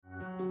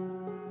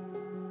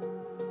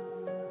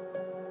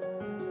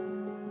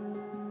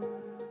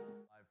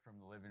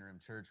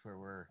church where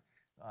we're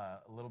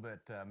a little bit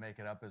make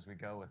it up as we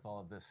go with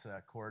all of this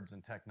chords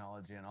and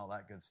technology and all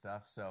that good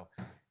stuff. So,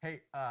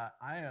 hey,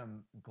 I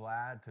am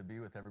glad to be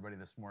with everybody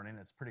this morning.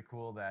 It's pretty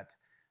cool that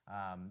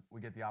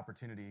we get the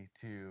opportunity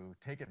to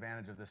take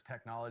advantage of this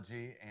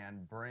technology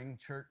and bring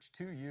church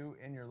to you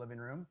in your living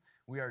room.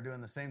 We are doing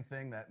the same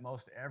thing that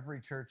most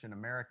every church in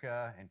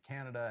America and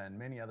Canada and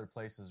many other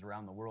places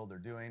around the world are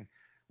doing.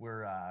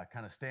 We're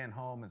kind of staying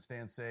home and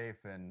staying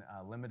safe and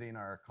limiting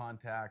our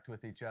contact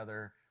with each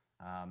other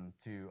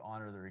to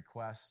honor the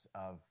requests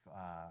of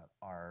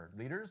our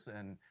leaders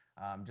and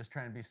just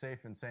trying to be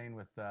safe and sane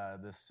with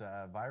this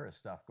virus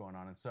stuff going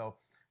on. And so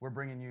we're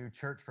bringing you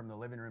church from the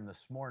living room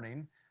this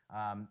morning.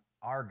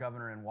 Our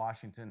governor in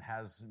Washington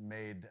has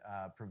made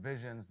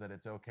provisions that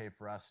it's okay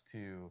for us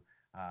to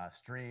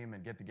stream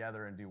and get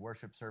together and do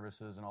worship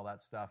services and all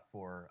that stuff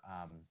for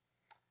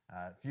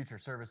future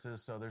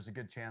services. So there's a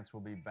good chance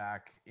we'll be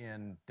back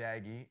in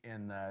Daggy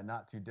in the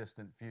not too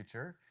distant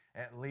future,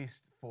 at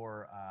least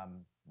for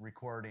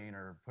recording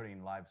or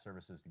putting live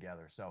services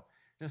together. So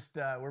just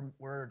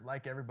we're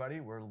like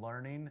everybody, we're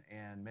learning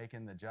and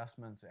making the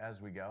adjustments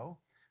as we go.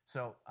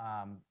 So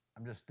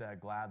I'm just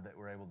glad that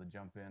we're able to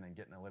jump in and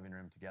get in a living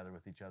room together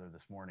with each other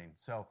this morning.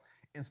 So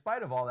in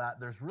spite of all that,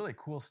 there's really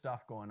cool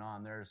stuff going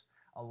on. There's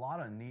a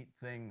lot of neat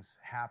things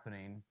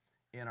happening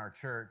in our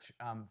church.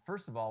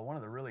 First of all, one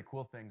of the really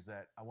cool things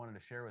that I wanted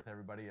to share with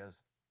everybody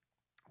is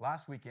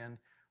last weekend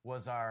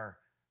was our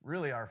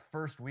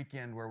first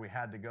weekend where we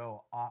had to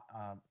go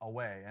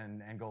away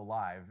and go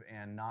live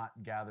and not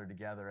gather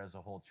together as a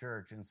whole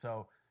church. And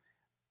so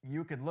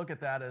you could look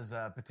at that as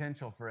a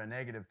potential for a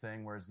negative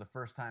thing, where it's the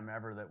first time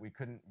ever that we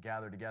couldn't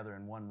gather together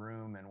in one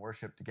room and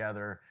worship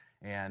together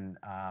and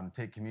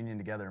take communion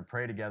together and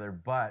pray together.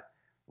 But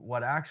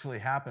what actually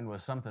happened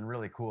was something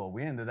really cool.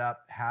 We ended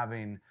up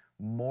having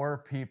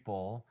more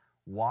people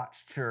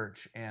watch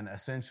church and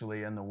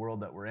essentially in the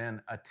world that we're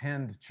in,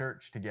 attend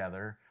church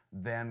together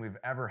than we've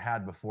ever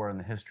had before in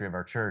the history of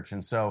our church.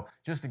 And so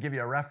just to give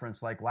you a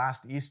reference, like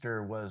last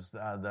Easter was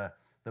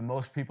the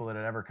most people that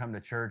had ever come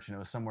to church, and it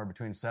was somewhere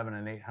between 700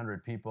 and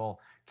 800 people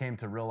came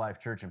to Real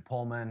Life Church in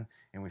Pullman,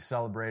 and we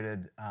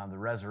celebrated the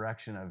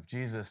resurrection of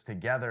Jesus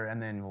together.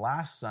 And then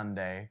last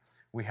Sunday,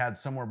 we had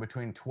somewhere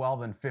between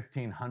 12 and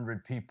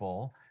 1,500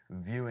 people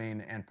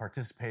viewing and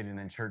participating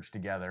in church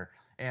together.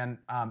 And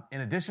in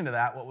addition to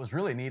that, what was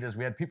really neat is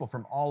we had people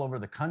from all over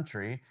the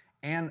country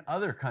and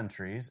other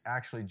countries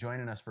actually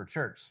joining us for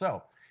church.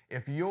 So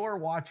if you're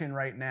watching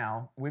right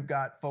now, we've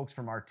got folks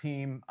from our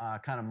team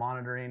kind of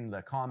monitoring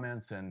the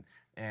comments and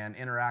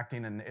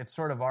interacting, and it's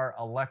sort of our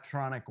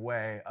electronic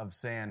way of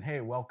saying,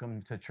 hey,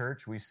 welcome to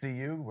church. We see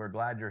you. We're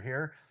glad you're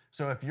here.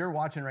 So if you're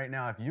watching right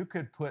now, if you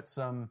could put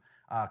some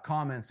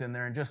comments in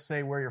there and just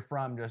say where you're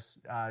from,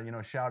 just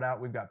shout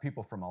out. We've got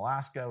people from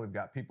Alaska. We've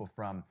got people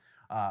from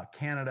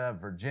Canada,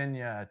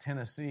 Virginia,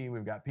 Tennessee.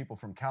 We've got people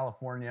from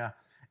California.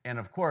 And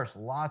of course,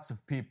 lots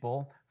of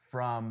people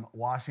from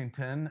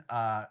Washington.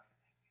 I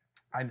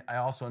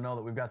also know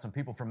that we've got some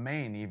people from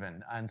Maine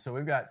even. And so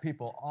we've got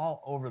people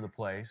all over the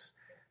place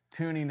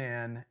tuning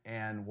in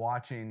and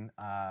watching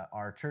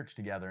our church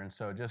together. And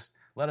so just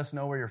let us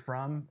know where you're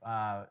from.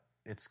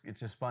 It's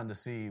just fun to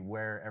see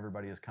where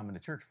everybody is coming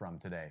to church from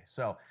today.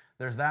 So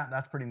there's that.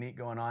 That's pretty neat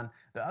going on.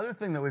 The other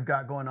thing that we've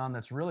got going on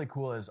that's really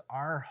cool is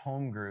our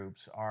home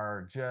groups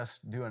are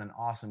just doing an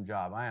awesome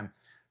job. I am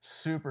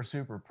super,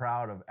 super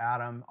proud of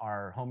Adam,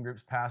 our home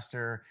groups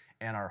pastor,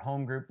 and our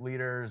home group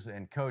leaders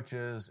and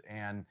coaches,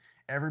 and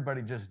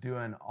everybody just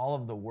doing all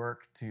of the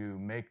work to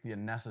make the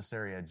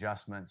necessary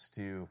adjustments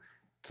to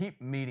keep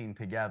meeting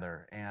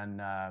together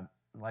and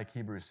like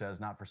Hebrews says,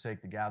 not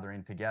forsake the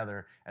gathering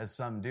together as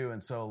some do.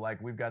 And so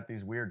like we've got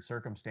these weird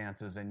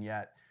circumstances, and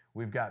yet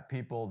we've got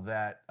people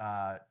that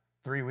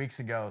 3 weeks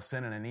ago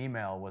sending an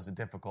email was a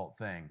difficult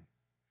thing,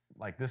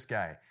 like this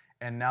guy.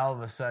 And now all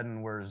of a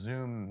sudden we're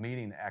Zoom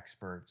meeting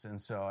experts. And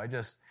so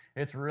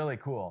it's really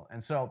cool.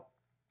 And so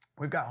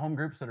we've got home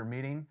groups that are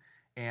meeting,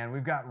 and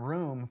we've got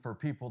room for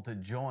people to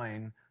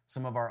join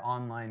some of our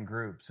online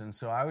groups. And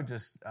so I would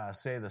just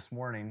say this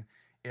morning,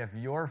 if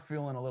you're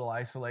feeling a little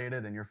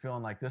isolated and you're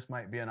feeling like this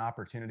might be an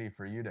opportunity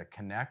for you to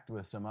connect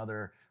with some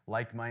other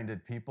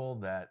like-minded people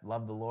that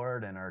love the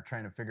Lord and are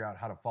trying to figure out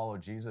how to follow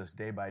Jesus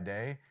day by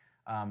day,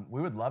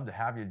 we would love to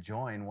have you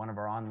join one of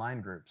our online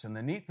groups. And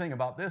the neat thing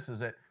about this is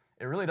that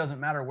it really doesn't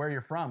matter where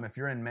you're from. If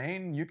you're in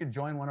Maine, you could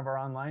join one of our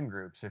online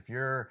groups. If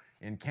you're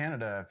in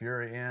Canada, if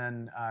you're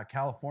in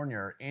California,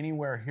 or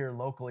anywhere here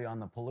locally on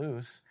the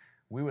Palouse,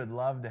 we would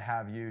love to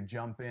have you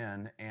jump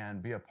in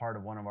and be a part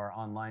of one of our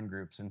online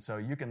groups. And so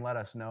you can let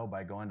us know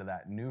by going to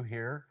that New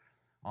Here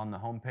on the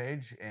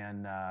homepage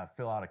and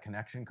fill out a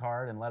connection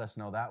card and let us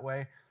know that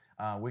way.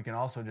 We can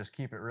also just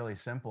keep it really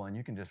simple, and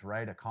you can just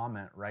write a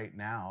comment right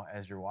now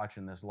as you're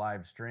watching this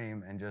live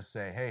stream and just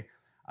say, hey,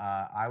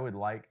 I would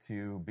like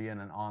to be in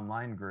an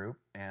online group,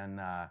 and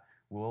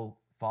we'll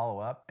follow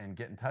up and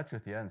get in touch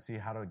with you and see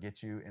how to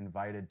get you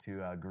invited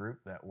to a group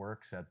that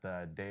works at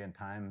the day and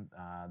time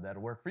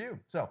that'll work for you.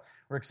 So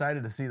we're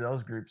excited to see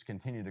those groups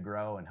continue to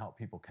grow and help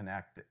people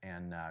connect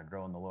and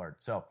grow in the Lord.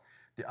 So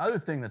the other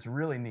thing that's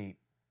really neat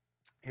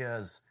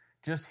is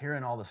just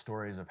hearing all the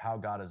stories of how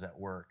God is at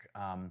work.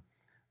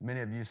 Many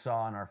of you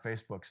saw on our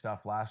Facebook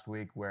stuff last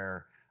week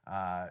where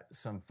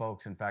some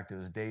folks, in fact, it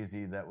was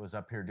Daisy that was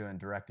up here doing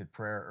directed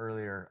prayer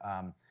earlier,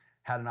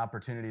 had an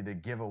opportunity to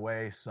give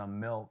away some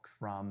milk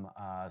from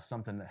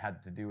something that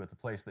had to do with the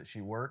place that she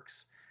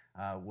works,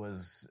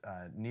 was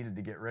needed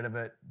to get rid of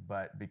it,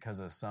 but because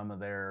of some of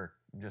their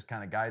just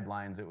kind of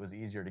guidelines, it was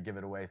easier to give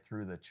it away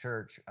through the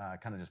church,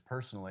 kind of just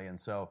personally. And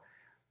so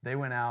they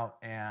went out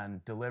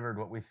and delivered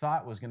what we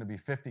thought was going to be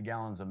 50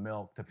 gallons of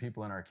milk to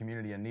people in our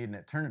community in need, and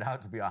it turned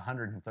out to be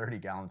 130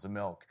 gallons of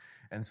milk.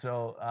 And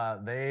so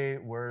they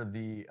were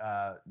the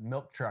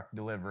milk truck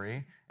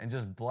delivery and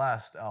just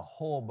blessed a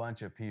whole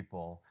bunch of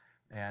people.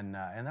 And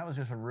that was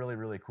just a really,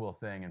 really cool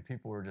thing. And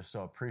people were just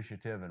so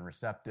appreciative and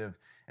receptive.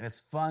 And it's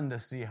fun to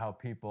see how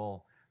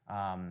people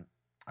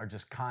are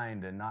just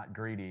kind and not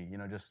greedy,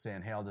 just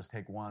saying, hey, I'll just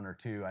take one or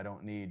two. I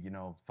don't need,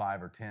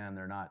 5 or 10.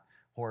 They're not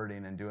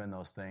hoarding and doing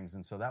those things.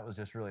 And so that was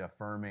just really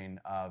affirming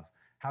of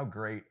how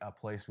great a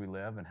place we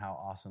live and how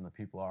awesome the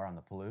people are on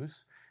the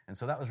Palouse. And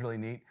so that was really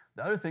neat.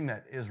 The other thing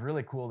that is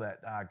really cool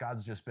that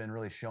God's just been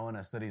really showing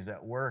us that he's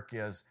at work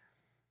is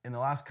in the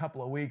last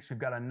couple of weeks, we've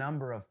got a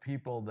number of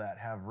people that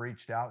have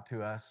reached out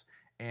to us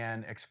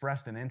and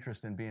expressed an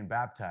interest in being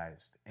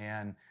baptized.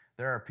 And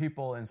there are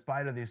people, in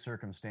spite of these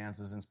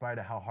circumstances, in spite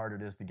of how hard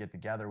it is to get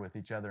together with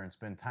each other and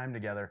spend time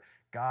together,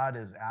 God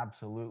is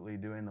absolutely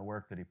doing the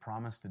work that he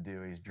promised to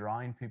do. He's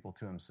drawing people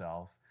to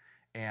himself,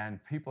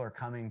 and people are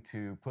coming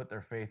to put their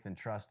faith and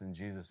trust in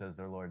Jesus as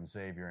their Lord and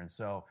Savior. And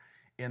so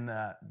in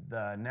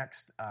the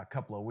next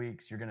couple of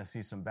weeks, you're going to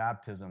see some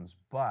baptisms.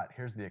 But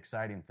here's the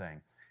exciting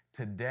thing.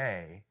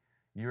 Today,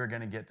 you're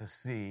going to get to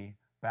see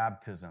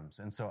baptisms.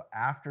 And so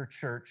after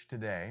church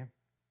today,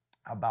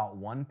 about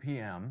 1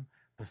 p.m.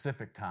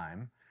 Pacific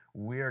time,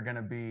 we are going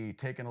to be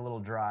taking a little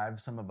drive,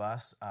 some of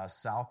us,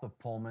 south of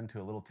Pullman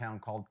to a little town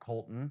called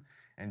Colton.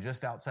 And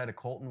just outside of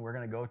Colton, we're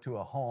going to go to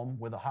a home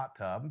with a hot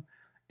tub.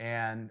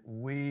 And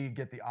we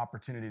get the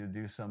opportunity to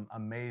do some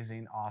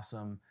amazing,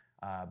 awesome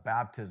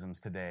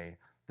baptisms today.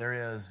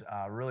 There is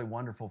a really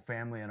wonderful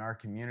family in our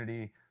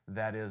community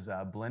that is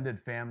a blended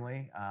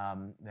family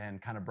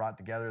and kind of brought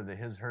together the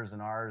his, hers,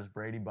 and ours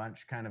Brady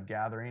Bunch kind of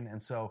gathering.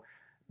 And so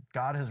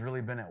God has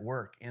really been at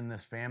work in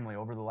this family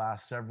over the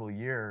last several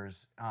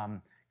years,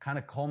 kind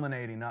of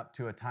culminating up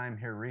to a time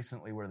here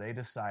recently where they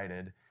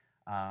decided,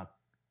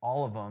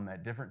 all of them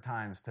at different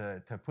times,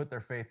 to put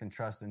their faith and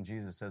trust in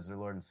Jesus as their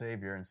Lord and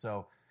Savior. And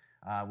so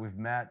we've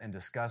met and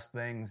discussed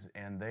things,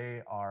 and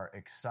they are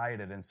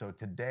excited. And so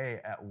today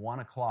at 1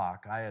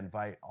 o'clock, I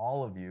invite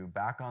all of you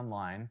back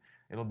online.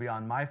 It'll be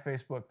on my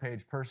Facebook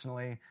page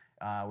personally.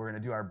 We're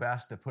going to do our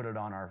best to put it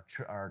on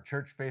our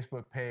church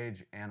Facebook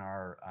page and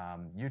our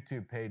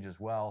YouTube page as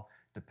well,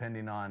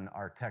 depending on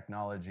our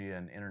technology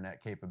and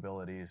internet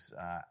capabilities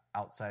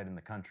outside in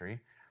the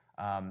country.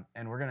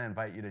 And we're going to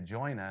invite you to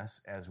join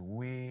us as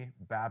we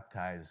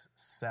baptize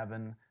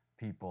 7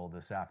 people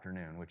this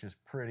afternoon, which is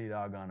pretty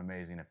doggone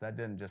amazing. If that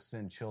didn't just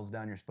send chills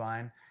down your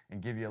spine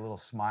and give you a little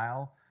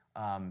smile,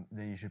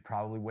 then you should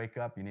probably wake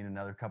up. You need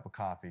another cup of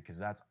coffee, because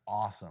that's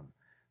awesome.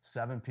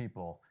 7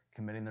 people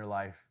committing their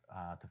life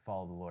to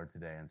follow the Lord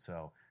today. And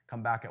so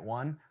come back at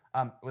 1.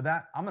 With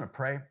that, I'm going to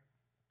pray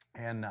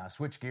and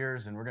switch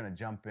gears, and we're going to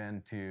jump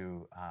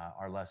into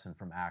our lesson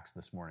from Acts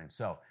this morning.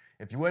 So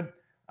if you would,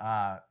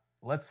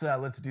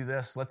 let's do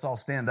this. Let's all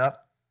stand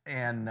up.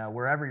 And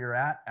wherever you're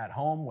at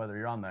home, whether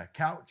you're on the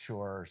couch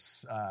or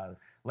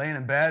laying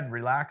in bed,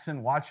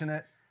 relaxing, watching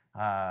it,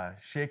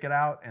 shake it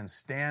out and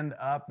stand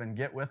up and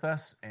get with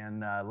us.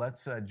 And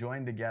let's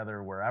join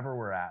together wherever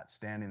we're at,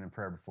 standing in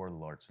prayer before the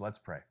Lord. So let's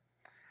pray.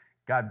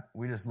 God,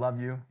 we just love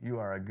you. You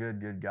are a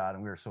good, good God,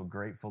 and we are so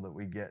grateful that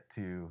we get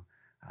to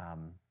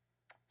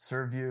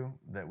serve you,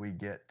 that we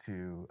get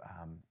to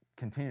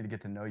continue to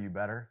get to know you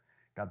better.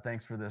 God,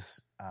 thanks for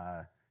this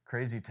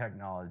crazy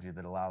technology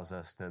that allows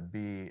us to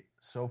be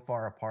so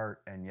far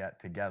apart and yet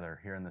together,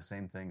 hearing the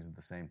same things at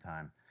the same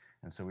time.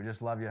 And so we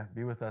just love you.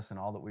 Be with us in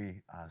all that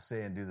we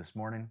say and do this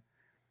morning.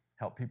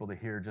 Help people to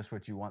hear just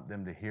what you want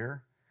them to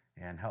hear,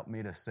 and help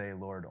me to say,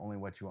 Lord, only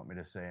what you want me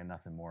to say and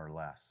nothing more or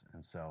less.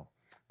 And so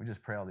we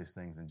just pray all these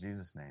things in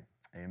Jesus' name.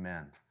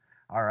 Amen.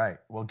 All right.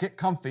 Well, get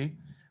comfy.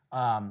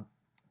 I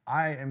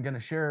am going to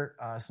share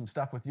some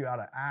stuff with you out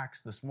of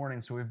Acts this morning.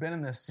 So we've been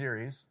in this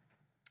series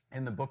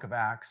in the book of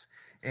Acts,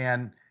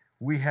 and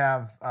we've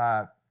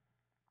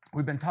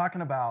been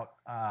talking about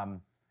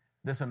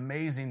this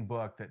amazing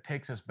book that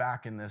takes us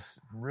back in this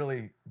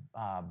really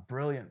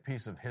brilliant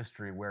piece of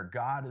history where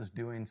God is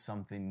doing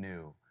something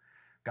new.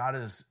 God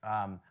is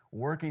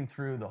working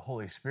through the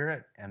Holy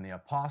Spirit and the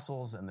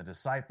apostles and the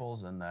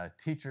disciples and the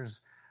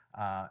teachers,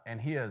 and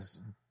He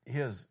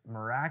is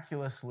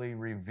miraculously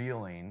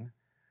revealing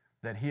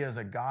that He is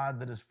a God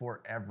that is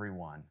for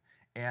everyone.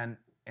 And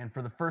And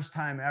for the first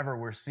time ever,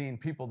 we're seeing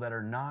people that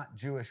are not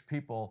Jewish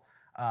people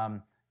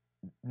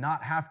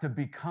not have to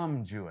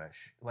become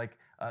Jewish. Like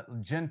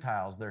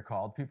Gentiles, they're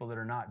called, people that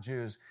are not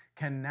Jews,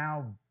 can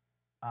now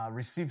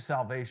receive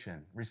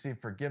salvation, receive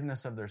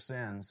forgiveness of their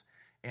sins,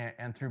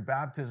 and through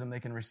baptism, they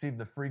can receive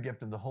the free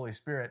gift of the Holy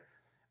Spirit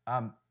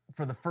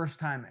for the first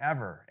time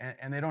ever.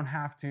 And they don't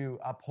have to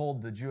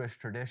uphold the Jewish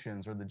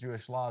traditions or the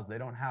Jewish laws. They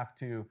don't have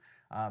to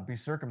be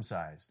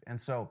circumcised.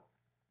 And so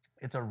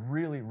it's a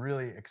really,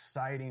 really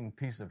exciting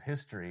piece of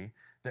history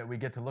that we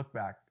get to look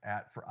back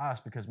at for us,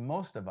 because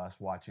most of us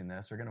watching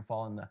this are going to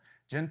fall in the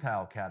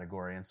Gentile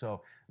category. And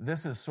so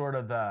this is sort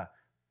of the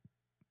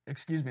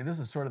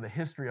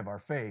history of our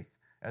faith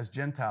as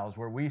Gentiles,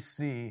 where we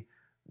see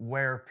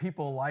where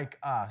people like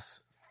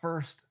us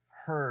first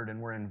heard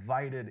and were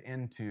invited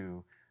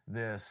into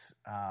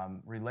this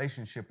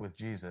relationship with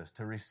Jesus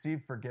to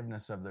receive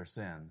forgiveness of their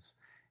sins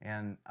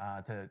and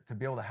to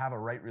be able to have a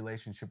right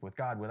relationship with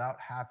God without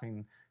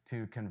having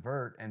to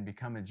convert and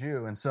become a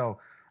Jew. And so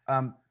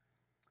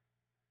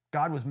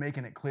God was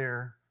making it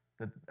clear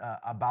that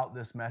about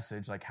this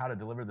message, like how to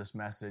deliver this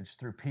message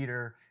through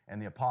Peter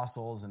and the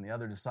apostles and the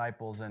other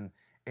disciples.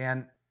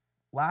 And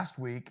last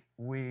week,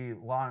 we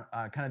kind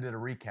of did a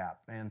recap.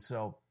 And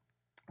so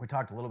we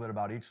talked a little bit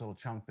about each little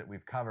chunk that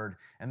we've covered.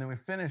 And then we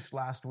finished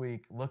last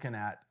week looking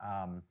at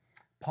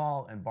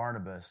Paul and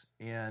Barnabas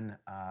in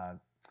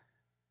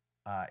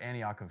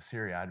Antioch of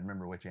Syria. I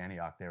remember which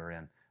Antioch they were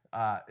in.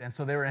 And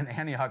so they were in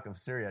Antioch of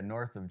Syria,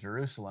 north of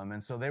Jerusalem.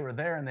 And so they were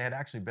there, and they had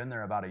actually been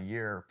there about a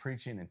year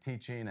preaching and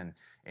teaching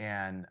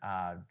and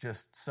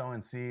just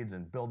sowing seeds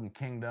and building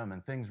kingdom,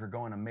 and things were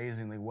going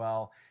amazingly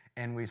well.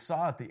 And we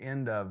saw at the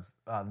end of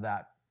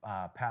that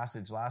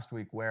passage last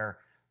week where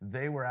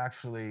they were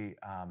actually,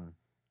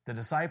 the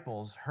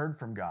disciples heard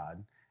from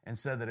God and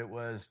said that it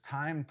was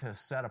time to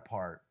set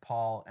apart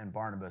Paul and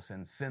Barnabas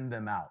and send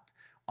them out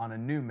on a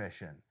new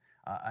mission.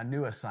 A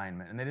new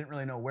assignment, and they didn't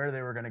really know where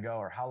they were going to go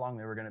or how long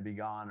they were going to be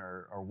gone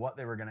or what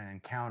they were going to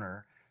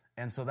encounter.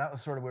 And so that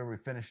was sort of where we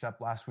finished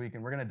up last week,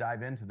 and we're going to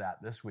dive into that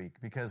this week,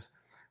 because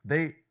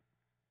they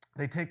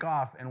take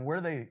off, and where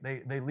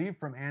they leave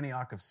from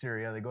Antioch of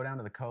Syria, they go down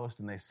to the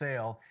coast and they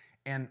sail,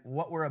 and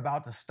what we're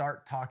about to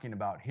start talking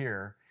about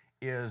here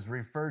is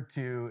referred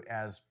to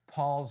as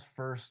Paul's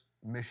first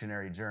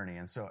missionary journey.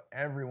 And so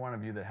every one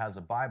of you that has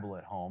a Bible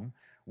at home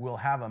will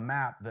have a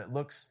map that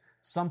looks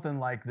something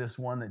like this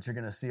one that you're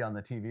going to see on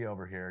the TV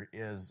over here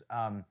is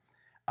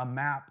a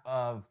map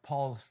of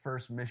Paul's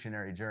first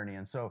missionary journey.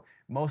 And so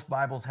most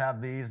Bibles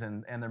have these,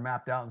 and they're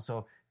mapped out. And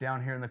so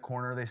down here in the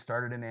corner, they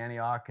started in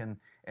Antioch,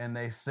 and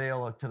they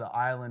sail to the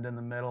island in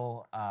the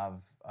middle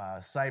of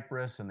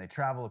Cyprus, and they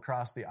travel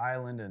across the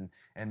island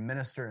and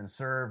minister and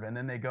serve. And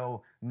then they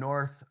go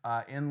north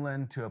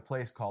inland to a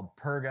place called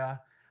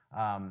Perga.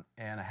 And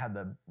I had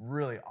the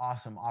really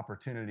awesome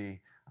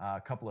opportunity a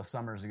couple of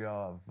summers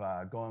ago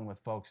of going with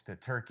folks to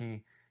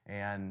Turkey,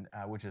 and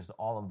which is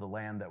all of the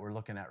land that we're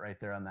looking at right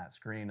there on that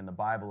screen. In the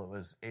Bible, it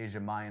was Asia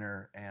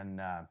Minor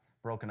and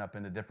broken up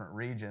into different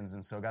regions.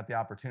 And so got the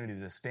opportunity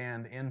to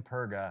stand in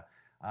Perga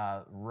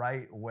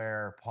right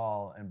where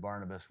Paul and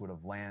Barnabas would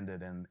have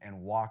landed and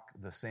walk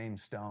the same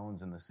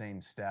stones and the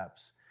same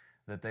steps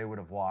that they would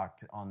have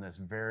walked on this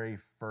very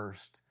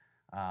first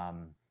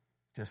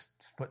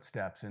just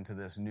footsteps into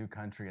this new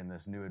country and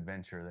this new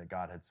adventure that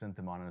God had sent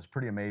them on. And it was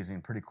pretty amazing,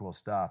 pretty cool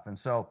stuff. And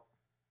so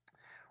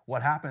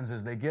what happens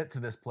is they get to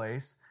this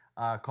place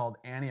called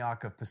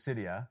Antioch of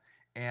Pisidia,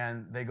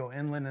 and they go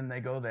inland and they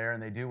go there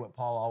and they do what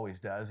Paul always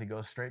does. He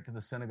goes straight to the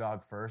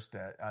synagogue first,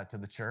 to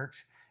the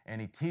church,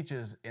 and he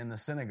teaches in the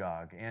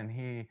synagogue. And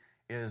he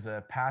is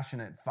a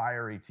passionate,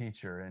 fiery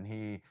teacher, and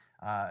he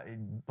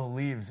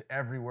believes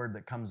every word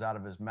that comes out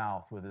of his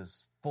mouth with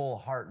his full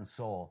heart and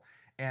soul.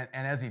 And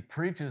as he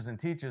preaches and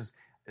teaches,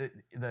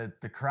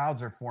 the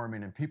crowds are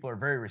forming and people are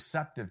very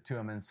receptive to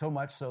him. And so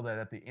much so that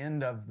at the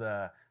end of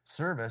the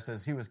service,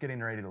 as he was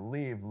getting ready to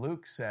leave,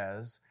 Luke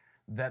says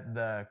that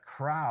the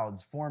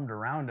crowds formed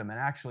around him and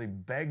actually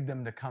begged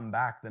him to come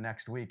back the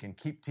next week and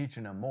keep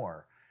teaching him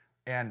more.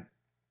 And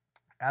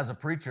as a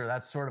preacher,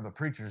 that's sort of a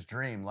preacher's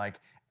dream. Like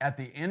at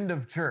the end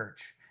of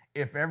church,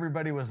 if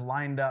everybody was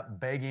lined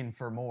up begging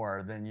for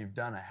more, then you've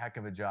done a heck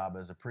of a job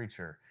as a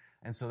preacher.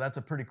 And so that's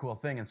a pretty cool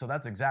thing. And so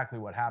that's exactly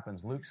what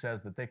happens. Luke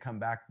says that they come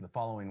back the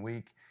following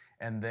week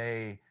and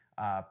they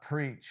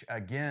preach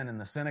again in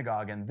the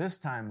synagogue. And this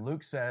time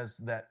Luke says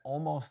that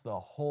almost the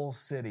whole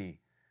city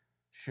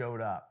showed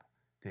up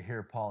to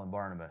hear Paul and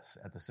Barnabas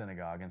at the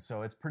synagogue. And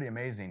so it's pretty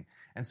amazing.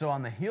 And so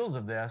on the heels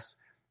of this,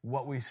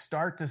 what we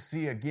start to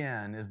see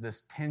again is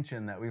this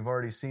tension that we've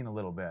already seen a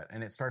little bit.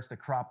 And it starts to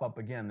crop up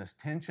again, this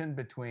tension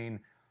between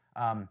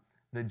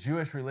the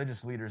Jewish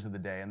religious leaders of the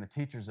day and the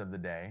teachers of the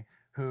day,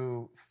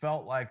 who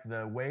felt like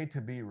the way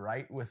to be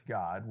right with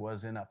God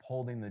was in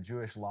upholding the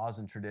Jewish laws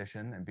and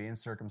tradition and being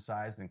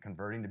circumcised and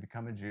converting to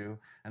become a Jew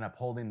and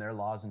upholding their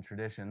laws and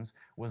traditions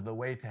was the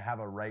way to have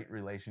a right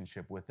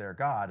relationship with their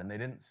God. And they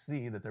didn't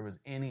see that there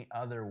was any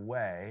other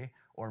way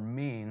or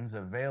means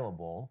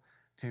available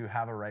to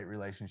have a right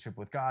relationship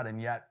with God.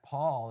 And yet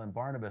Paul and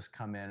Barnabas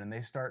come in and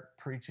they start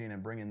preaching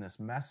and bringing this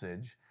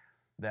message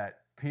that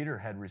Peter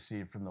had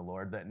received from the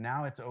Lord, that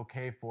now it's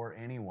okay for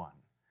anyone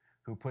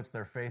who puts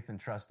their faith and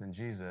trust in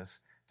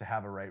Jesus to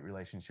have a right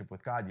relationship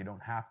with God. You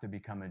don't have to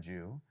become a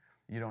Jew.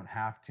 You don't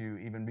have to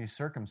even be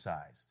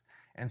circumcised.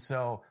 And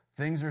so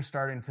things are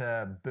starting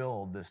to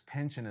build. This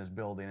tension is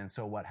building. And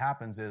so what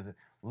happens is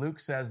Luke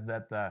says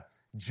that the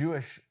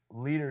Jewish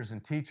leaders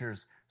and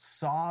teachers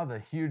saw the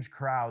huge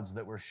crowds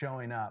that were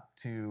showing up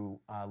to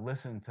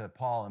listen to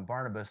Paul and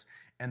Barnabas,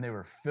 and they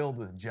were filled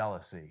with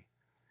jealousy.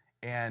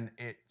 And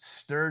it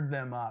stirred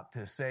them up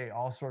to say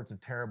all sorts of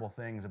terrible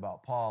things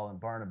about Paul and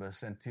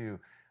Barnabas, and to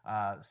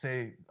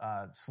say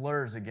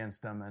slurs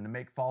against them, and to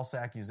make false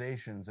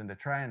accusations, and to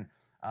try and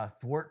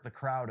thwart the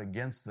crowd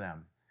against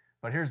them.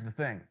 But here's the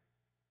thing.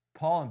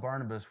 Paul and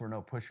Barnabas were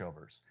no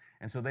pushovers.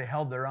 And so they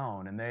held their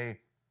own. And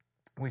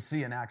we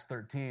see in Acts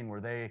 13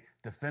 where they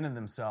defended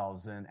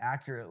themselves and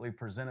accurately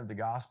presented the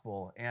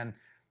gospel. And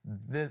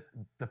the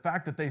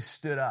fact that they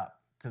stood up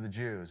to the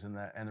Jews and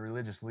the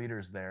religious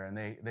leaders there, and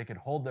they could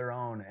hold their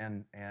own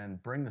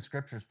and bring the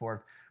scriptures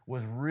forth,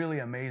 was really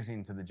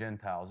amazing to the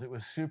Gentiles. It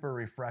was super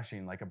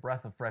refreshing, like a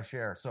breath of fresh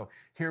air. So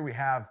here we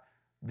have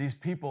these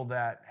people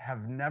that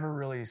have never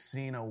really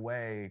seen a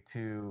way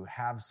to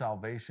have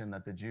salvation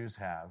that the Jews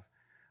have,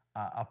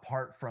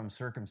 apart from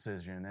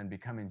circumcision and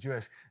becoming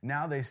Jewish.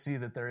 Now they see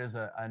that there is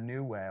a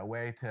new way, a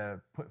way to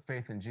put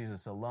faith in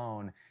Jesus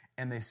alone.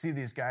 And they see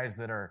these guys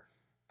that are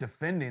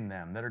defending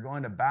them, that are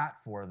going to bat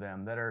for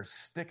them, that are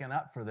sticking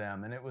up for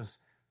them. And it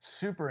was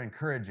super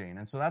encouraging.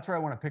 And so that's where I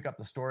want to pick up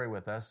the story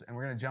with us. And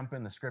we're going to jump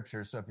in the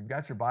scriptures. So if you've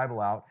got your Bible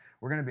out,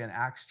 we're going to be in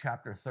Acts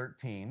chapter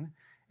 13.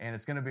 And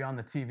it's going to be on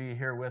the TV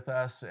here with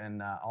us,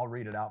 and I'll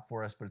read it out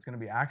for us. But it's going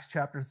to be Acts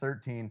chapter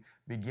 13,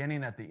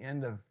 beginning at the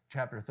end of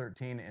chapter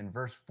 13 in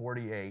verse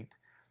 48.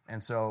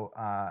 And so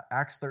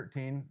Acts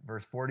 13,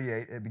 verse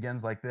 48, it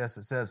begins like this.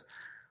 It says,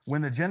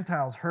 "When the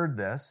Gentiles heard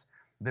this,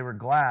 they were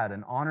glad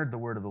and honored the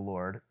word of the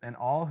Lord, and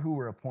all who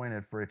were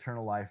appointed for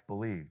eternal life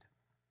believed.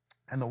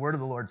 And the word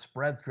of the Lord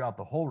spread throughout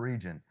the whole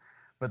region.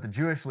 But the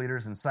Jewish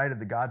leaders incited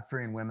the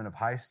God-fearing women of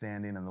high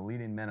standing and the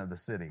leading men of the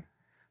city.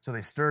 So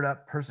they stirred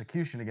up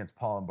persecution against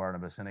Paul and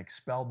Barnabas and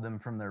expelled them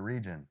from their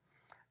region.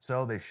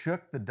 So they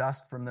shook the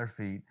dust from their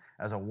feet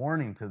as a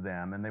warning to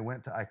them, and they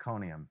went to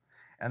Iconium.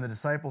 And the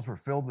disciples were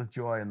filled with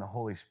joy in the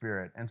Holy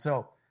Spirit." And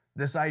so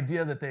this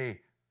idea that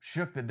they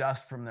shook the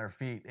dust from their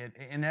feet,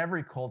 in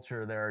every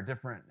culture there are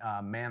different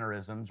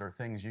mannerisms or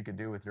things you could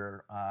do with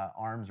your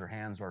arms or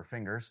hands or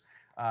fingers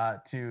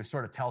to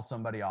sort of tell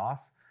somebody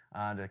off,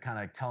 to kind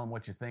of tell them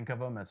what you think of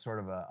them. It's sort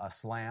of a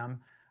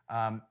slam.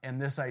 And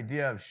this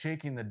idea of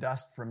shaking the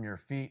dust from your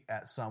feet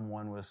at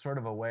someone was sort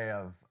of a way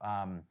of,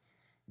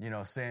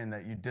 saying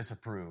that you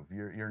disapprove.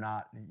 You're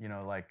not,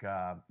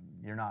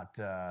 you're not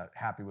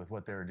happy with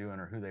what they were doing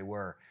or who they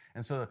were.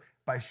 And so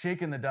by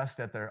shaking the dust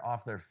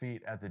off their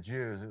feet at the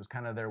Jews, it was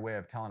kind of their way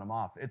of telling them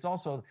off. It's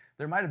also,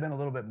 there might have been a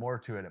little bit more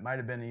to it. It might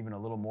have been even a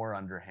little more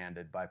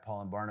underhanded by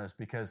Paul and Barnabas,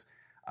 because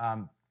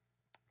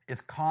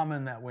it's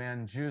common that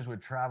when Jews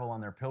would travel on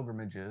their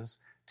pilgrimages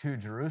to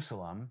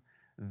Jerusalem,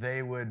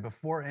 they would,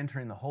 before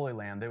entering the Holy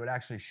Land, they would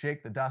actually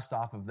shake the dust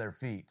off of their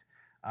feet.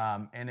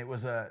 And it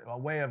was a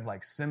way of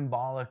like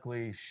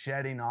symbolically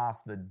shedding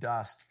off the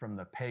dust from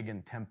the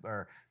pagan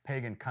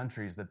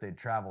countries that they'd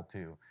traveled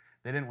to.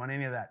 They didn't want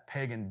any of that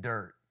pagan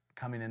dirt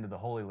coming into the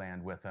Holy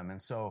Land with them.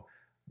 And so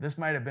this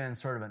might have been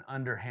sort of an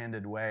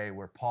underhanded way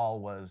where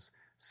Paul was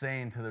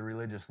saying to the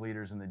religious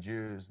leaders and the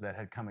Jews that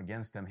had come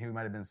against him, he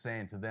might have been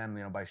saying to them,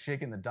 by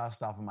shaking the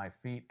dust off of my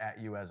feet at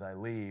you as I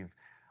leave,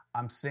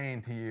 I'm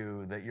saying to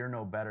you that you're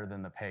no better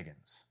than the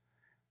pagans.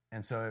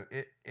 And so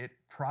it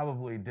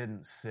probably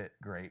didn't sit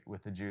great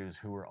with the Jews,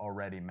 who were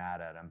already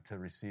mad at him, to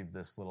receive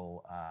this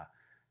little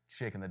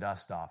shaking the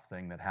dust off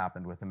thing that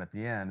happened with him at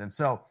the end. And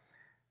so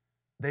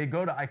they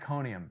go to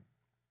Iconium,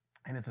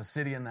 and it's a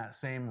city in that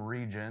same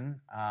region.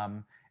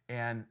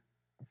 And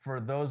for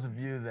those of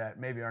you that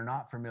maybe are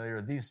not familiar,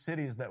 these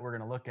cities that we're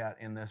going to look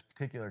at in this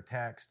particular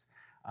text,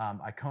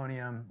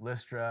 Iconium,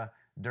 Lystra,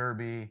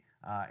 Derbe,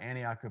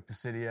 Antioch of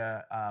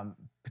Pisidia,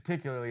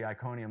 particularly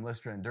Iconium,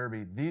 Lystra, and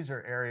Derbe. These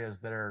are areas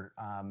that are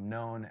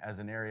known as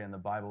an area in the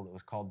Bible that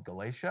was called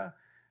Galatia.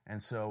 And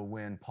so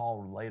when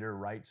Paul later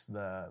writes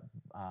the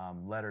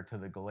letter to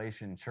the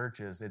Galatian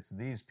churches, it's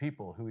these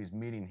people who he's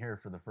meeting here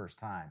for the first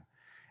time.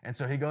 And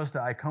so he goes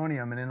to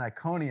Iconium, and in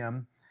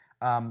Iconium,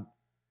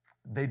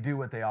 they do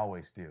what they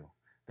always do.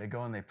 They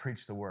go and they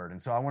preach the word.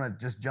 And so I want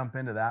to just jump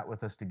into that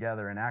with us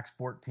together in Acts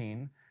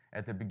 14.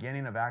 At the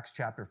beginning of Acts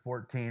chapter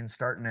 14,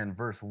 starting in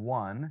verse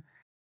 1,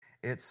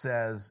 it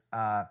says,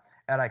 "At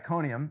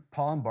Iconium,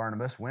 Paul and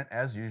Barnabas went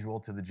as usual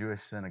to the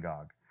Jewish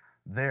synagogue.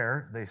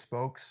 There they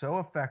spoke so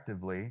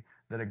effectively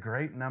that a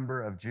great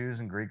number of Jews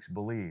and Greeks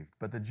believed.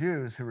 But the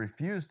Jews who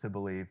refused to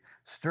believe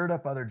stirred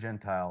up other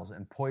Gentiles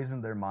and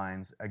poisoned their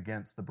minds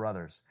against the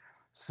brothers.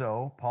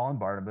 So Paul and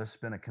Barnabas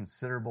spent a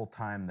considerable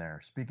time there,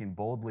 speaking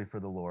boldly for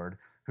the Lord,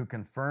 who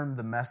confirmed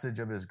the message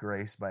of his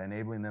grace by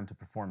enabling them to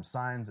perform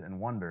signs and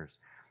wonders.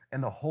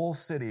 And the whole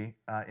city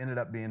ended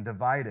up being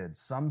divided.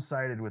 Some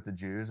sided with the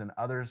Jews and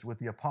others with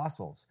the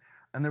apostles.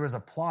 And there was a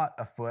plot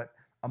afoot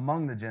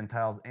among the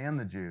Gentiles and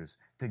the Jews,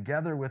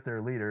 together with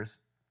their leaders,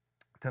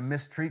 to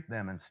mistreat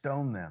them and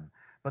stone them.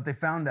 But they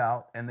found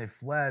out, and they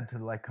fled to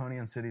the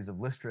Lycaonian cities of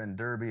Lystra and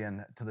Derbe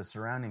and to the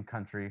surrounding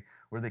country,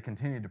 where they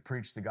continued to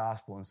preach the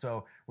gospel. And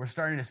so we're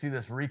starting to see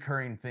this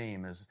recurring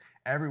theme is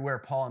everywhere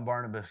Paul and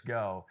Barnabas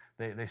go,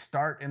 they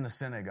start in the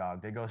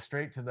synagogue. They go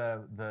straight to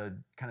the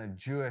kind of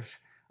Jewish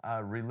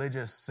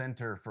religious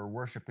center for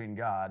worshiping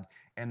God,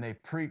 and they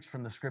preach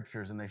from the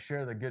scriptures, and they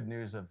share the good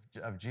news of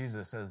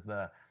Jesus as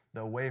the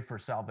way for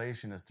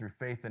salvation is through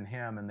faith in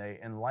him, and they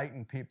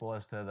enlighten people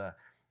as to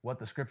what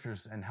the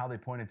scriptures and how they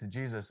pointed to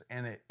Jesus,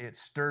 and it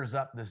stirs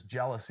up this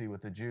jealousy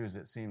with the Jews,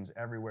 it seems,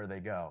 everywhere they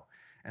go.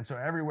 And so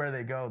everywhere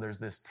they go, there's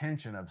this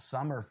tension of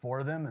some are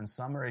for them and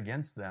some are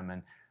against them,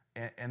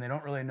 and they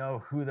don't really know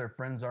who their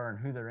friends are and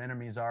who their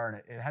enemies are, and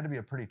it had to be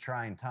a pretty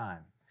trying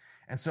time.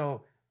 And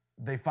so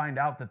they find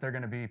out that they're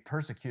going to be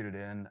persecuted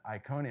in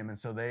Iconium, and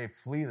so they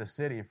flee the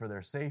city for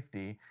their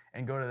safety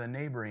and go to the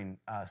neighboring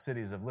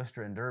cities of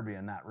Lystra and Derbe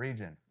in that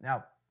region.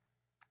 Now,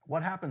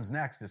 what happens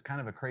next is kind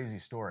of a crazy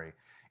story.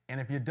 And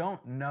if you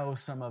don't know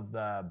some of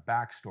the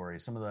backstory,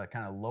 some of the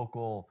kind of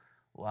local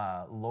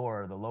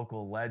lore, the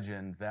local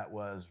legend that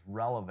was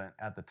relevant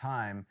at the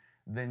time,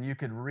 then you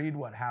could read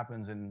what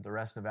happens in the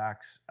rest of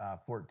Acts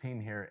 14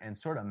 here and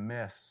sort of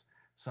miss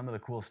some of the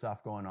cool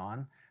stuff going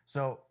on.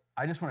 So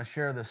I just want to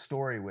share this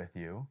story with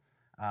you.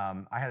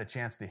 I had a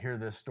chance to hear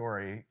this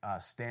story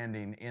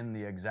standing in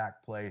the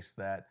exact place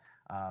that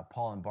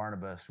Paul and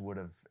Barnabas would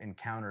have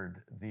encountered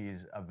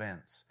these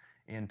events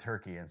in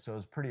Turkey. And so it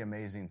was a pretty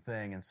amazing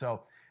thing. And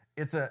so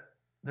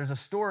there's a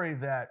story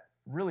that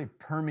really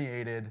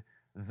permeated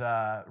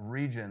the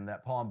region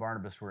that Paul and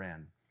Barnabas were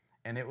in.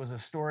 And it was a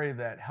story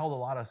that held a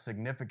lot of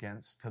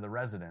significance to the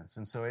residents.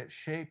 And so it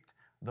shaped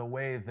the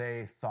way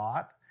they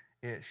thought,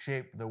 it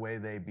shaped the way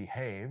they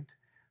behaved,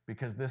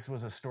 because this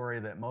was a story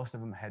that most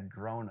of them had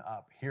grown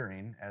up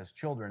hearing as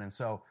children. And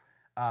so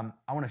I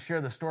want to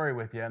share the story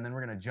with you, and then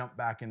we're going to jump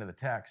back into the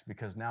text,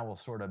 because now we'll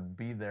sort of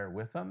be there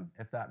with them,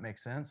 if that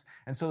makes sense.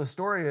 And so the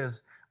story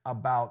is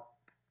about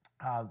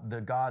the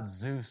gods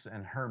Zeus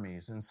and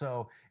Hermes. And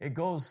so it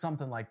goes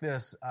something like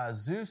this.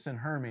 Zeus and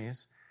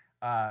Hermes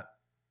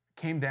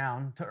came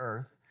down to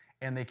earth,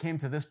 and they came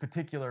to this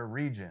particular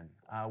region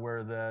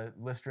where the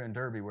Lystra and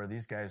Derbe, where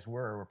these guys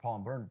were, where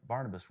Paul and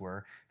Barnabas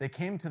were. They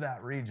came to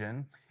that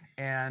region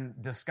and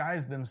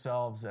disguised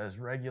themselves as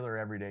regular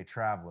everyday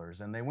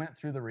travelers. And they went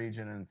through the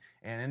region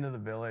and into the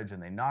village,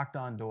 and they knocked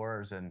on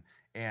doors,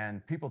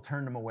 and people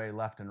turned them away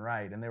left and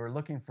right. And they were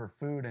looking for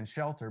food and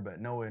shelter,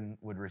 but no one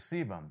would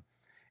receive them.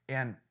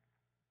 And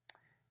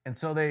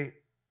so it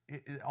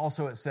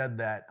said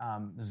that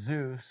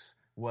Zeus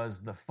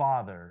was the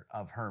father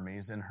of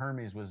Hermes, and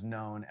Hermes was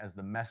known as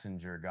the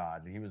messenger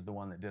god. He was the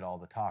one that did all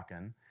the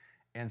talking.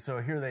 And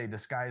so here they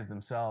disguise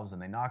themselves,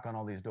 and they knock on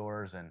all these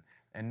doors, and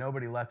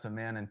nobody lets them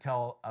in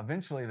until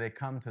eventually they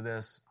come to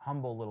this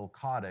humble little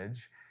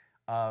cottage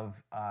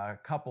of a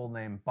couple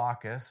named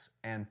Bacchus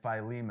and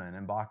Philemon.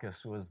 And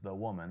Bacchus was the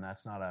woman.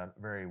 That's not a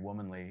very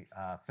womanly,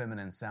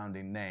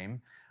 feminine-sounding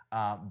name.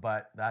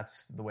 But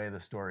that's the way the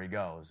story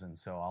goes, and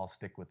so I'll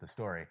stick with the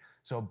story.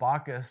 So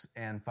Bacchus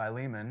and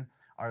Philemon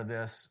are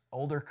this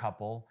older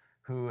couple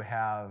who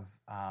have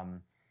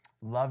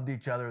loved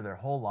each other their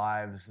whole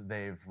lives.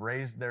 They've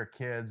raised their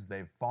kids,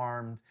 they've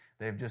farmed,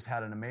 they've just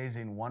had an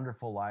amazing,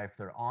 wonderful life.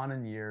 They're on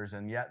in years,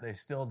 and yet they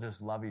still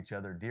just love each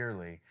other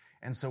dearly.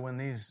 And so when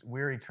these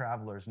weary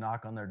travelers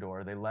knock on their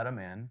door, they let them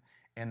in,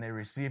 and they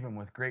receive them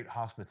with great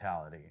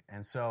hospitality.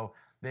 And so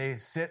they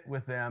sit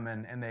with them,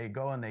 and they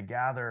go and they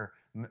gather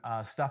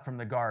stuff from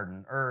the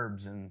garden,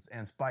 herbs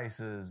and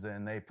spices,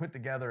 and they put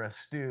together a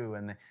stew,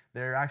 and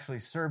they're actually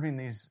serving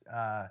these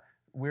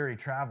weary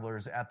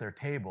travelers at their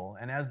table.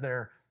 And as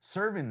they're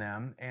serving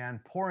them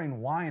and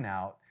pouring wine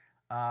out,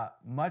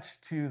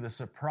 much to the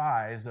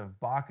surprise of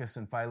Bacchus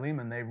and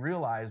Philemon, they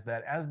realize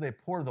that as they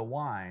pour the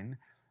wine,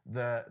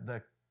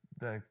 the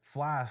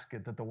flask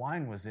that the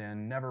wine was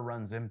in never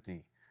runs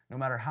empty. No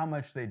matter how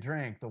much they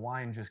drink, the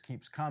wine just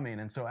keeps coming.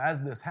 And so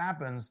as this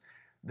happens,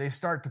 they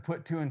start to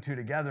put two and two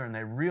together, and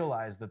they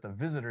realize that the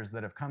visitors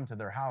that have come to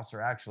their house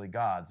are actually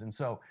gods. And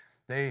so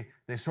they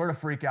sort of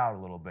freak out a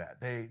little bit.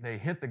 They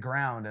hit the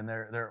ground, and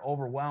they're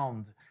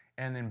overwhelmed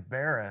and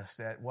embarrassed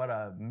at what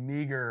a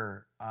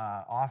meager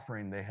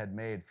offering they had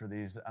made for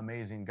these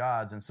amazing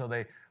gods. And so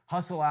they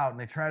hustle out, and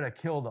they try to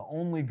kill the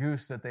only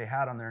goose that they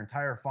had on their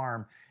entire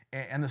farm.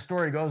 And the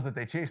story goes that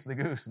they chased the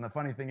goose, and the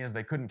funny thing is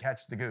they couldn't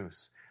catch the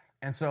goose.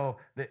 And so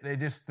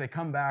they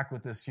come back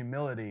with this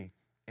humility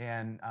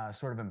and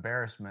sort of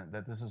embarrassment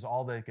that this is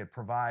all they could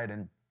provide.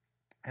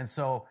 And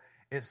so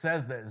it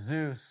says that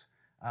Zeus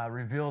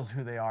reveals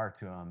who they are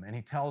to them. And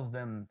he tells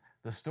them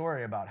the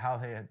story about how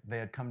they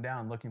had come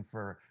down looking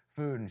for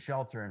food and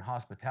shelter and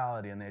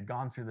hospitality, and they had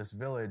gone through this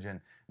village,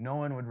 and no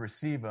one would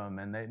receive them,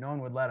 and no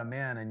one would let them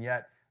in, and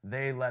yet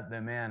they let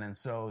them in. And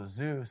so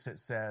Zeus, it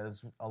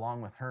says,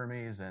 along with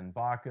Hermes and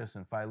Bacchus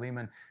and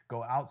Philemon,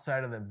 go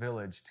outside of the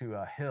village to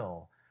a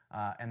hill,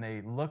 and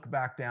they look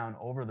back down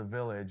over the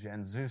village,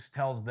 and Zeus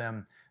tells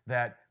them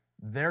that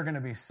they're going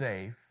to be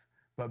safe,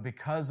 but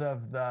because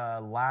of the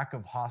lack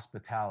of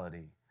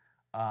hospitality,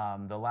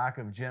 the lack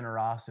of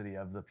generosity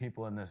of the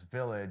people in this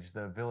village,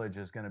 the village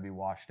is going to be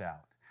washed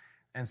out.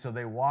 And so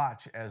they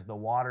watch as the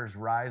waters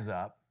rise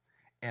up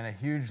and a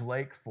huge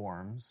lake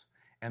forms,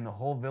 and the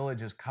whole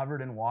village is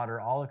covered in water,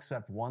 all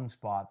except one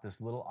spot,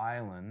 this little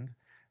island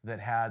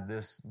that had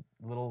this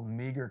little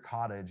meager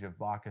cottage of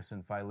Bacchus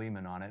and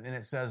Philemon on it. And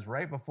it says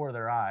right before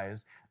their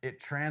eyes, it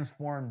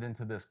transformed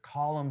into this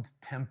columned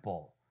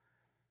temple,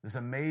 this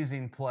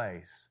amazing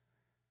place,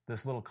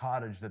 this little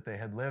cottage that they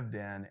had lived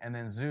in. And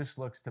then Zeus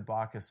looks to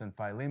Bacchus and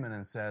Philemon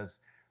and says,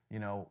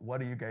 what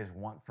do you guys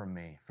want from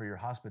me for your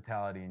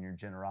hospitality and your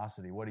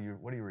generosity? What do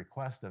you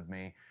request of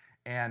me?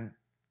 And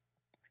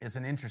it's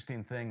an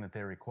interesting thing that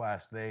they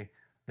request. They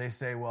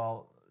say,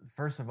 well,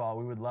 first of all,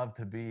 we would love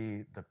to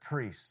be the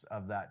priests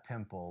of that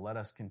temple. Let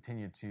us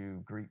continue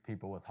to greet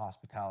people with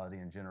hospitality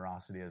and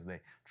generosity as they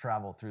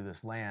travel through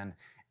this land.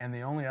 And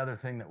the only other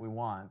thing that we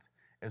want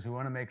is we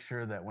want to make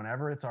sure that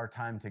whenever it's our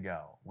time to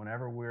go,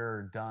 whenever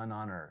we're done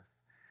on earth,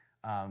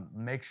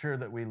 make sure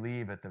that we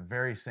leave at the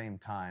very same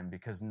time,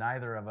 because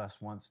neither of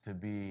us wants to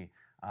be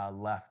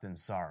left in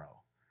sorrow.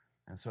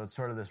 And so it's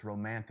sort of this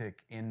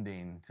romantic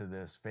ending to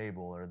this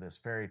fable or this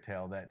fairy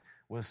tale that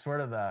was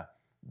sort of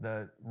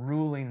the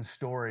ruling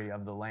story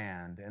of the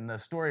land. And the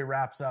story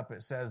wraps up,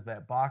 it says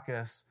that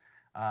Bacchus,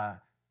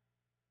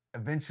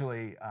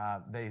 eventually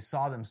they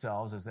saw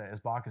themselves as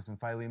Bacchus and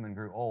Philemon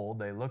grew old.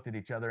 They looked at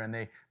each other and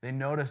they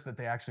noticed that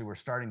they actually were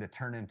starting to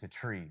turn into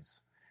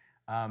trees.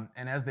 And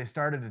as they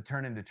started to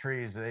turn into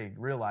trees, they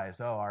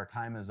realized, oh, our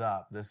time is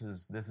up. This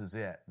is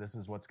it. This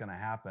is what's going to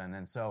happen.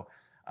 And so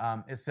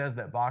it says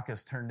that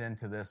Bacchus turned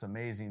into this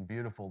amazing,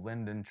 beautiful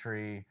linden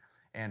tree,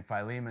 and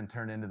Philemon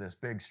turned into this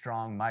big,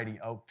 strong, mighty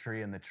oak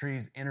tree, and the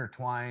trees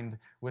intertwined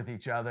with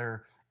each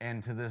other.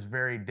 And to this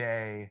very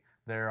day,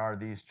 there are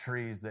these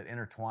trees that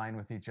intertwine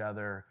with each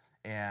other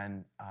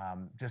and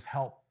just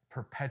help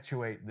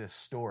perpetuate this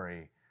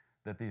story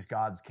that these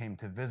gods came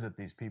to visit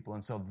these people.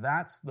 And so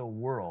that's the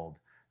world,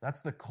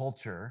 that's the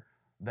culture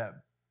that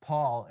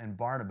Paul and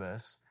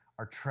Barnabas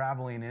are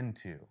traveling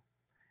into.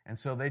 And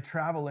so they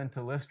travel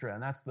into Lystra,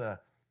 and that's the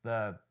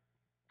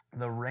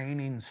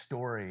reigning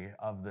story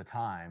of the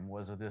time,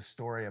 was this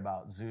story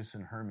about Zeus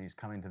and Hermes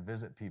coming to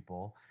visit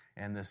people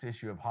and this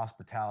issue of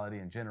hospitality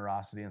and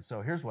generosity. And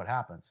so here's what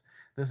happens.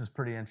 This is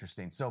pretty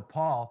interesting. So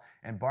Paul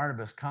and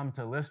Barnabas come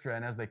to Lystra,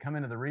 and as they come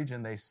into the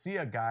region, they see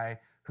a guy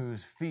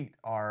whose feet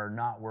are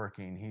not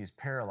working. He's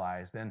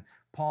paralyzed. And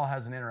Paul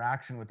has an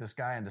interaction with this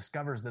guy and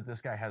discovers that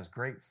this guy has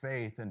great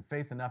faith and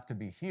faith enough to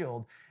be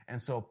healed.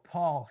 And so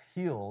Paul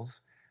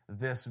heals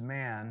this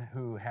man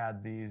who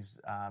had these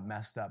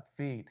messed up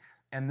feet.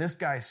 And this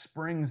guy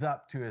springs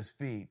up to his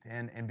feet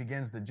and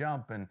begins to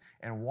jump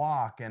and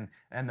walk. And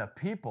the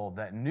people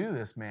that knew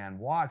this man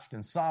watched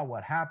and saw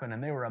what happened,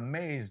 and they were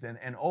amazed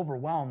and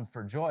overwhelmed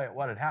for joy at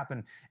what had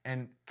happened.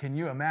 And can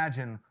you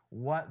imagine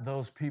what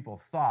those people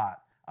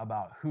thought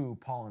about who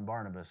Paul and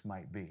Barnabas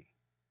might be?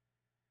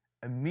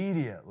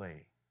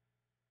 Immediately,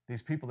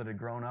 these people that had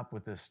grown up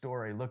with this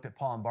story looked at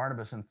Paul and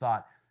Barnabas and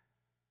thought,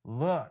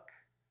 look,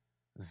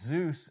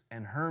 Zeus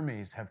and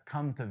Hermes have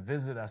come to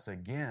visit us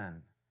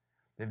again.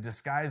 They've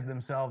disguised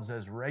themselves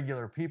as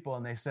regular people,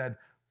 and they said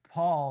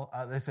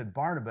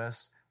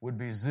Barnabas would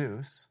be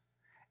Zeus,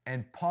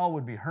 and Paul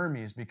would be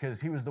Hermes,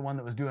 because he was the one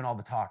that was doing all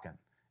the talking,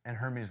 and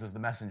Hermes was the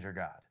messenger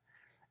god.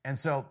 And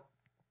so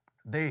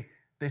they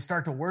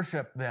start to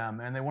worship them,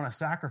 and they want to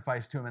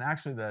sacrifice to him. And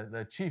actually,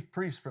 the chief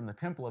priest from the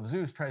temple of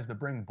Zeus tries to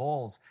bring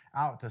bulls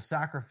out to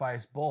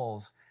sacrifice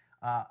bulls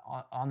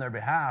on their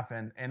behalf,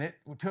 and it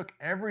took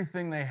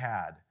everything they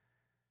had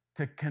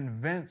to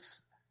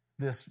convince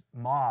this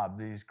mob,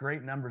 these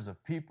great numbers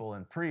of people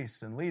and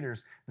priests and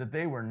leaders, that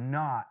they were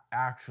not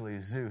actually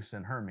Zeus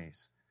and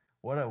Hermes.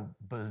 What a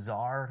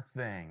bizarre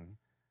thing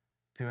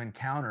to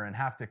encounter and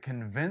have to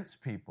convince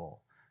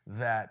people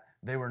that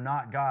they were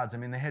not gods. I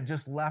mean, they had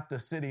just left a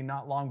city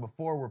not long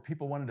before where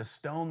people wanted to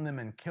stone them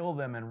and kill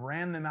them and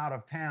ran them out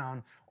of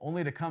town,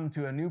 only to come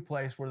to a new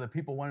place where the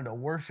people wanted to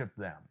worship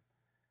them.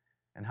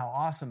 And how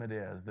awesome it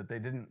is that they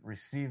didn't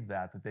receive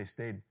that they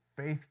stayed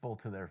faithful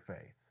to their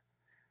faith.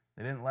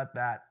 They didn't let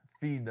that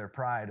feed their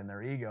pride and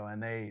their ego,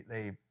 and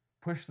they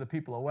pushed the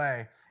people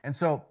away. And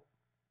so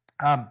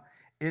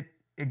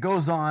it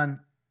goes on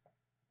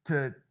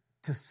to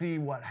see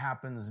what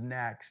happens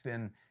next.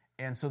 And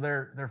so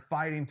they're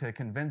fighting to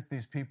convince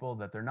these people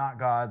that they're not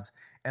gods.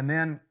 And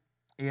then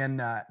in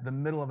the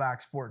middle of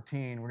Acts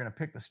 14, we're going to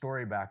pick the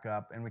story back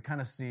up, and we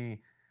kind of see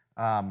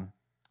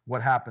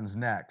what happens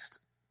next.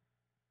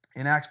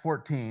 In Acts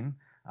 14,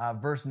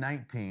 verse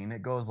 19.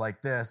 It goes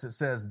like this. It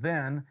says,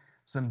 "Then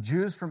some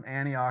Jews from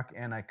Antioch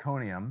and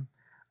Iconium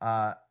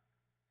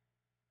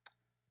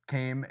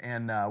came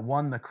and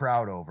won the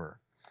crowd over.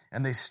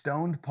 And they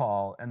stoned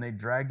Paul, and they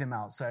dragged him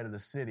outside of the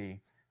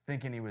city,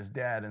 thinking he was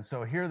dead." And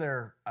so here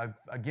they're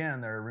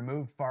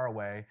removed far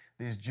away.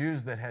 These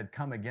Jews that had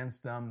come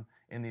against them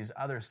in these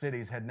other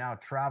cities had now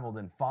traveled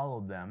and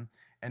followed them.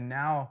 And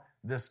now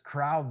this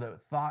crowd that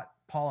thought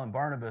Paul and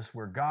Barnabas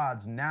were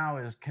gods now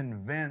is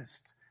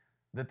convinced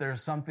that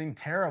there's something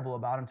terrible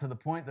about them, to the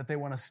point that they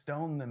want to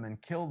stone them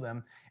and kill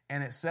them.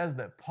 And it says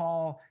that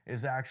Paul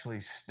is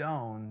actually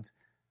stoned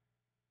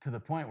to the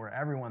point where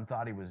everyone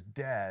thought he was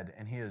dead,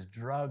 and he is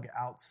dragged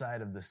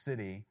outside of the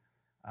city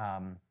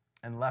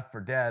and left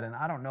for dead. And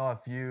I don't know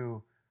if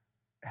you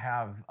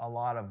have a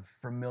lot of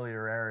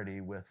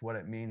familiarity with what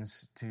it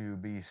means to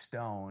be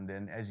stoned.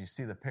 And as you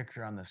see, the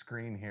picture on the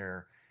screen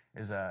here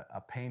is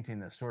a painting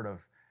that sort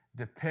of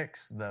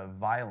depicts the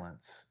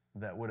violence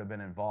that would have been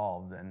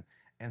involved.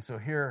 And so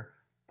here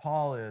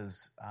Paul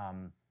is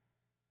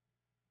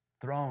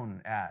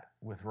thrown at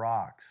with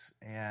rocks,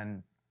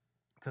 and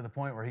to the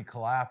point where he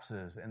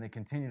collapses, and they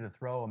continue to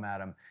throw him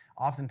at him.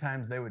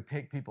 Oftentimes they would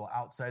take people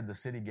outside the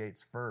city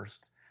gates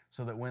first,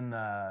 so that when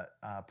the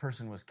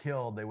person was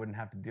killed, they wouldn't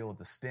have to deal with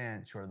the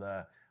stench or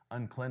the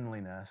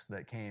uncleanliness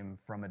that came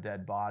from a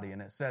dead body.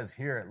 And it says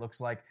here, it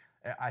looks like,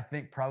 I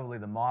think probably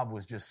the mob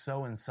was just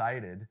so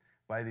incited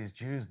by these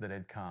Jews that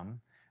had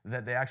come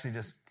that they actually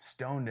just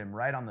stoned him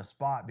right on the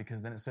spot,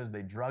 because then it says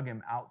they drug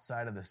him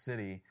outside of the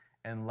city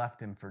and left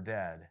him for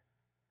dead.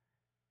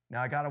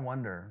 Now I got to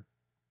wonder,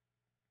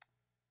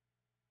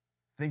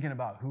 thinking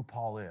about who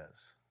Paul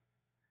is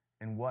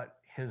and what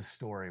his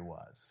story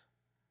was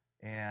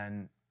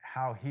and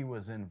how he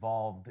was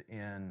involved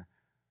in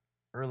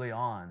early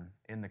on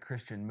in the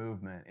Christian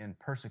movement in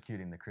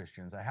persecuting the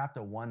Christians, I have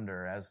to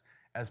wonder, as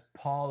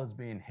Paul is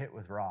being hit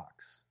with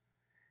rocks,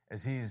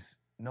 as he's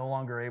no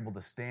longer able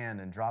to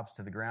stand and drops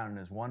to the ground and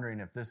is wondering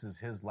if this is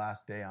his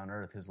last day on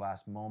earth, his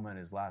last moment,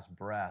 his last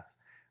breath,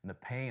 and the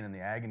pain and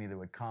the agony that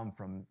would come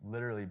from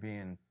literally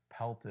being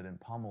pelted and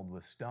pummeled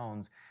with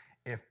stones,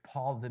 if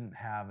Paul didn't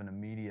have an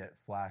immediate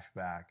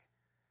flashback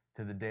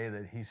to the day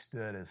that he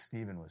stood as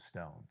Stephen was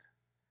stoned,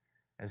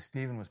 as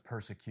Stephen was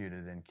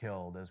persecuted and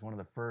killed, as one of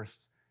the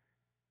first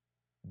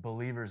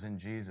believers in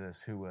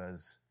Jesus who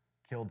was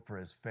killed for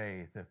his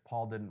faith, if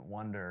Paul didn't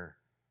wonder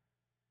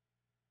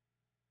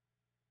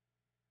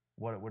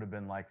what it would have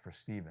been like for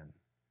Stephen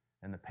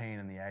and the pain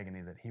and the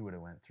agony that he would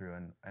have went through,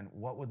 and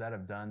what would that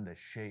have done to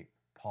shape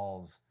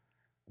Paul's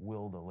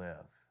will to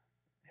live,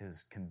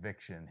 his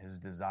conviction, his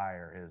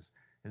desire,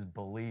 his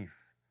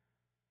belief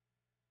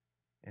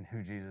in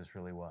who Jesus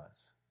really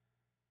was.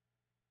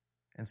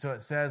 And so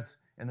it says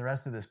in the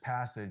rest of this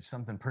passage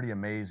something pretty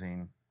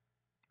amazing.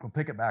 We'll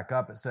pick it back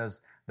up. It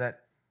says that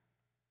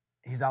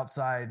he's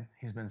outside,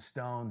 he's been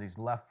stoned, he's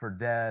left for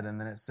dead. And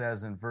then it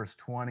says in verse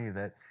 20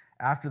 that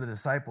after the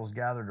disciples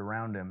gathered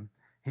around him,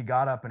 he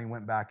got up and he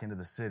went back into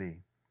the city.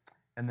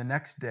 And the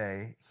next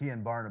day, he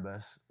and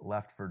Barnabas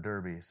left for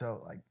Derbe.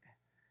 So,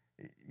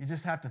 you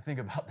just have to think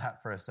about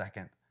that for a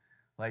second.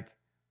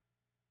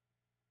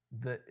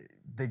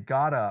 They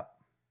got up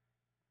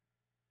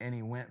and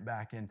he went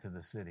back into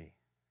the city.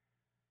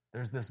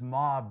 There's this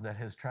mob that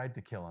has tried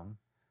to kill him,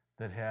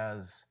 that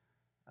has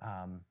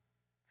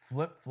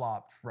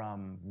flip-flopped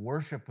from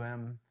worship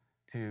him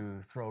to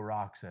throw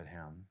rocks at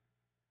him.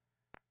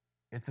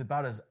 It's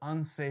about as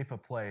unsafe a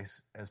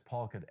place as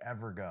Paul could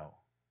ever go.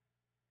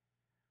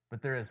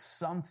 But there is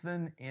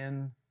something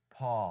in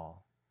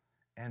Paul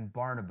and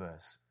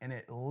Barnabas, and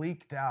it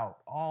leaked out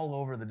all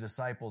over the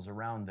disciples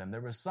around them.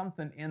 There was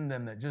something in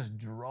them that just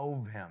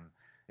drove him.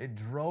 It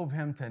drove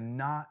him to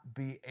not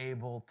be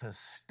able to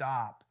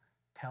stop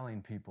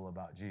telling people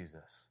about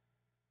Jesus.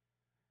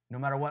 No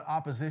matter what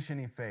opposition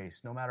he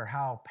faced, no matter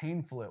how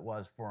painful it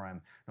was for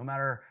him, no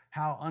matter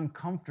how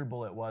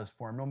uncomfortable it was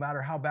for him, no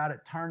matter how bad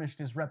it tarnished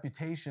his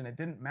reputation, it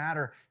didn't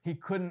matter. He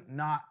couldn't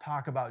not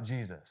talk about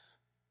Jesus.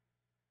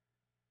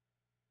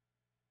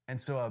 And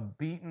so a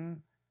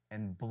beaten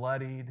and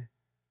bloodied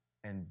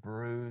and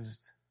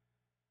bruised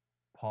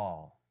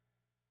Paul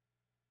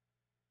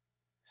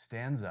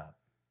stands up,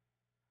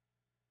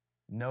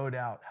 no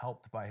doubt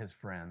helped by his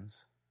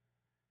friends,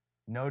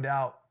 no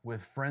doubt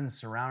with friends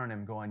surrounding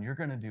him going, "You're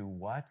going to do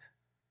what?"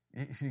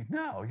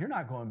 "No, you're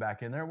not going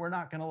back in there. We're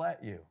not going to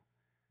let you.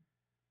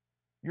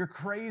 You're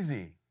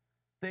crazy.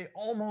 They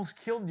almost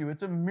killed you.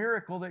 It's a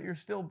miracle that you're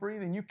still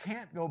breathing. You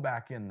can't go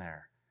back in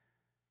there."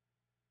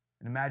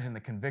 And imagine the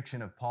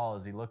conviction of Paul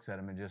as he looks at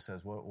him and just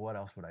says, what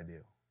else would I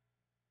do?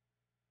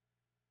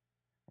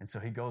 And so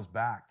he goes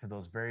back to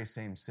those very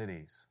same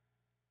cities.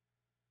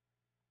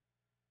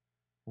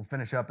 We'll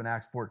finish up in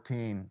Acts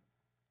 14.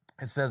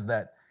 It says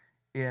that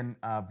in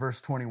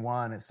verse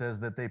 21, it says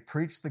that they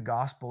preached the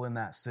gospel in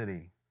that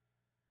city.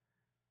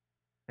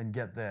 And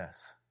get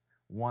this,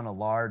 won a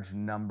large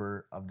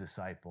number of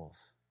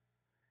disciples.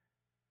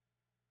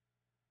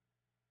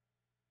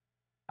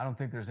 I don't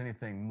think there's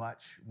anything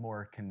much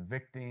more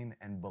convicting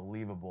and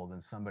believable than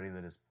somebody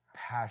that is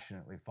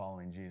passionately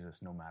following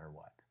Jesus no matter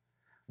what.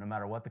 No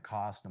matter what the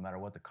cost, no matter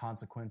what the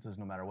consequences,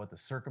 no matter what the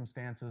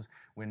circumstances,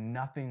 when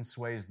nothing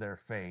sways their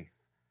faith,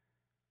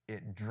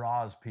 it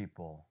draws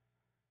people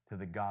to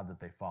the God that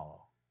they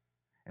follow.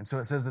 And so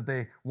it says that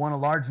they won a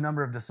large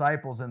number of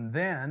disciples, and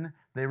then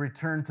they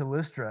returned to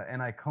Lystra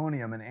and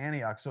Iconium and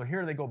Antioch. So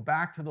here they go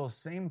back to those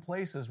same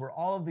places where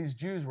all of these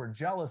Jews were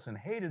jealous and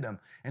hated him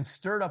and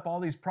stirred up all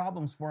these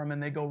problems for him.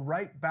 And they go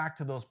right back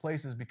to those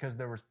places because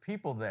there was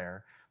people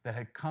there that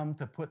had come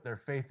to put their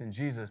faith in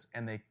Jesus,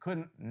 and they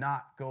couldn't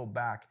not go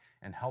back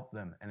and help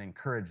them and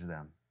encourage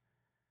them.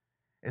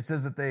 It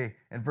says that they,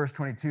 in verse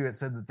 22, it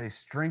said that they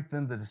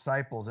strengthened the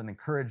disciples and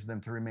encouraged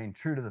them to remain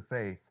true to the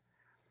faith.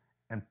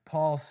 And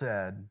Paul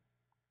said,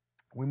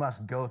 we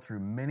must go through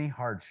many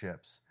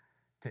hardships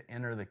to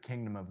enter the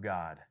kingdom of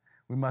God.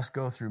 We must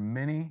go through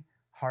many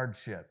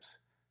hardships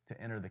to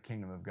enter the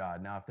kingdom of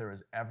God. Now, if there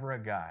was ever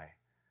a guy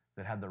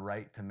that had the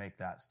right to make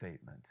that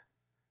statement,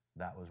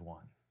 that was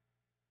one.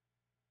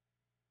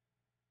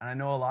 And I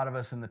know a lot of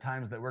us in the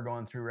times that we're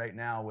going through right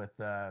now with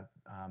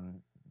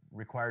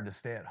required to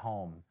stay at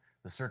home,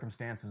 the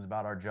circumstances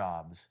about our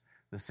jobs,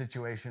 the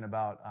situation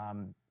about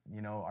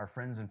our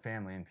friends and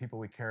family and people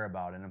we care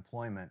about, and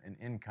employment and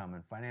income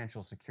and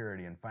financial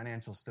security and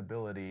financial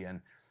stability,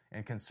 and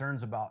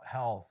concerns about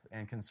health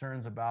and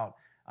concerns about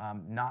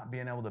not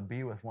being able to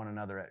be with one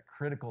another at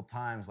critical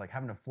times, like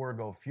having to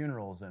forego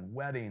funerals and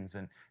weddings,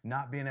 and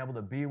not being able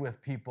to be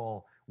with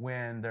people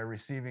when they're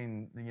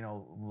receiving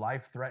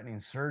life-threatening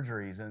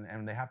surgeries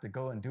and they have to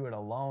go and do it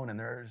alone. And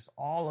there's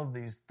all of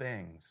these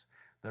things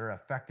that are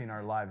affecting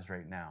our lives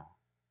right now.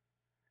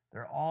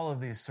 There are all of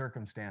these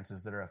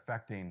circumstances that are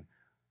affecting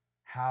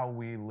how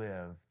we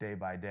live day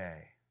by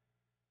day.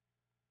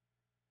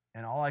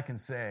 And all I can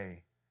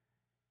say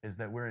is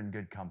that we're in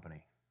good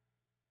company.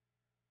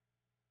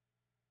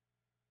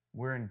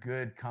 We're in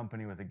good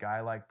company with a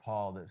guy like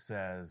Paul that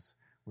says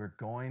we're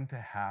going to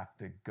have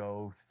to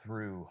go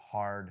through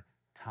hard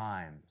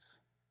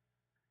times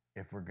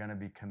if we're going to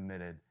be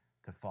committed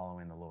to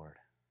following the Lord.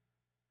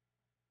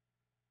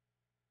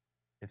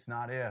 It's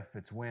not if,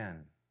 it's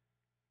when.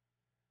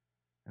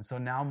 And so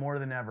now more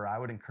than ever, I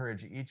would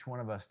encourage each one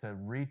of us to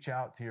reach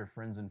out to your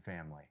friends and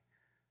family,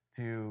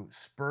 to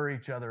spur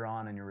each other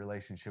on in your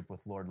relationship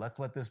with Lord. Let's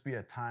let this be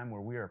a time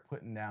where we are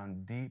putting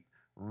down deep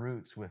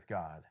roots with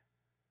God.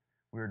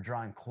 We are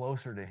drawing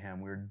closer to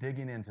Him. We're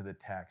digging into the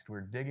text.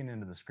 We're digging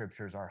into the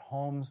scriptures. Our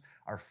homes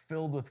are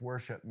filled with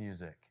worship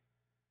music.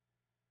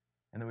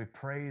 And then we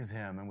praise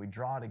Him and we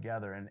draw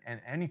together.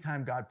 And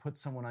anytime God puts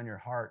someone on your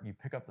heart, you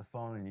pick up the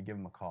phone and you give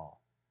them a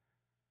call.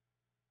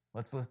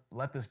 Let's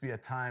let this be a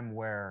time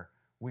where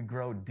we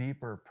grow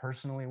deeper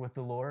personally with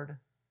the Lord.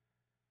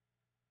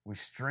 We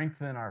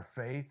strengthen our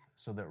faith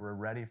so that we're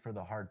ready for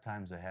the hard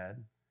times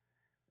ahead,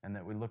 and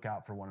that we look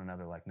out for one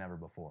another like never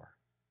before.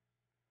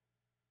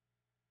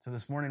 So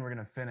this morning we're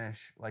going to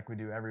finish like we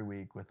do every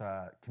week with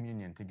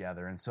communion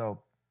together. And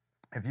so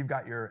if you've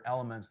got your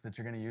elements that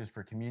you're going to use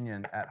for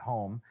communion at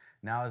home,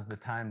 now is the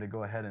time to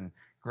go ahead and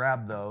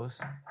grab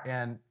those.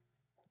 And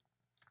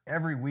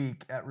every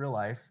week at Real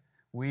Life,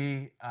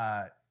 we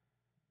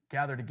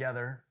gather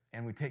together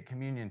and we take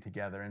communion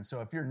together. And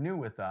so if you're new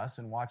with us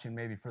and watching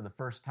maybe for the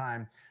first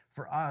time,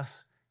 for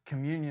us,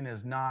 communion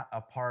is not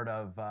a part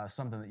of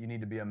something that you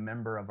need to be a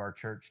member of our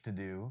church to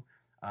do.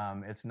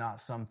 It's not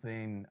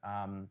something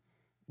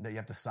that you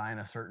have to sign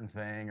a certain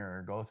thing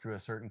or go through a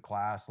certain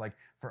class. Like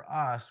for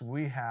us,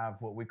 we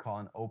have what we call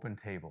an open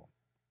table.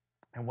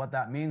 And what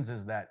that means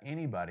is that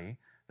anybody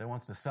that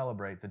wants to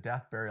celebrate the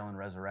death, burial, and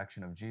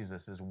resurrection of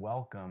Jesus is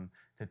welcome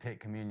to take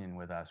communion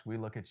with us. We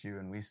look at you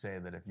and we say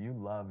that if you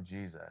love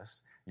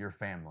Jesus, you're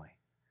family.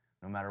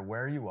 No matter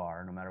where you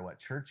are, no matter what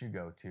church you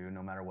go to,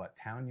 no matter what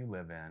town you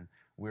live in,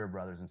 we're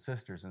brothers and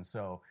sisters. And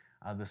so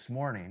this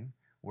morning,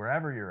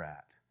 wherever you're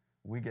at,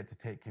 we get to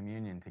take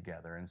communion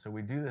together. And so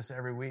we do this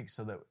every week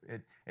so that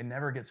it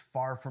never gets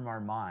far from our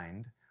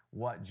mind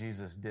what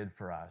Jesus did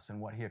for us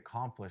and what He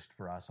accomplished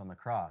for us on the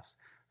cross.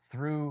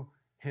 Through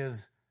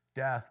His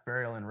death,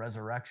 burial, and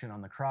resurrection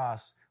on the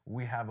cross,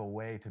 we have a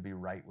way to be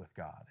right with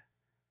God.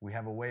 We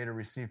have a way to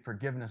receive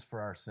forgiveness for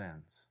our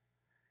sins.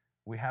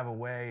 We have a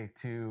way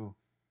to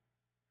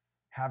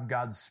have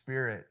God's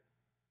Spirit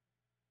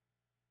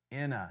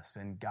in us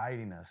and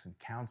guiding us and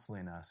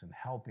counseling us and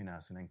helping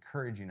us and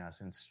encouraging us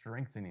and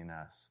strengthening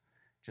us,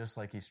 just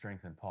like He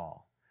strengthened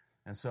Paul.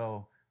 And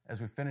so as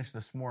we finish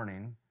this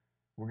morning,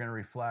 we're going to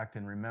reflect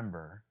and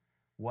remember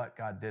what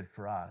God did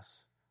for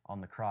us on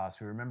the cross.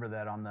 We remember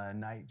that on the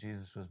night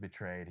Jesus was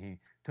betrayed, He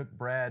took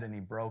bread and He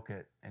broke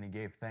it and He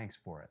gave thanks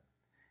for it.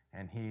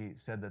 And He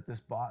said that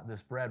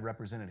this bread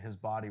represented His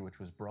body, which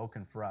was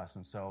broken for us.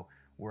 And so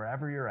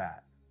wherever you're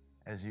at,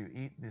 as you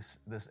eat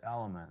this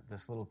element,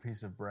 this little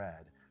piece of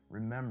bread,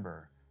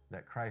 remember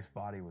that Christ's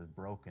body was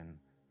broken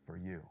for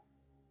you.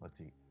 Let's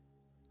eat.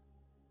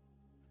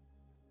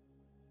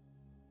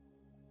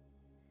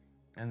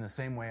 In the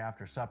same way,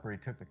 after supper, He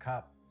took the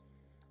cup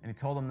and He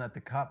told them that the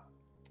cup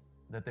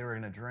that they were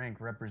going to drink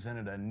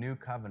represented a new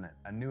covenant,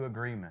 a new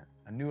agreement,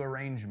 a new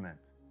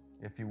arrangement,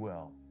 if you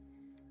will.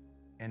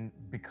 And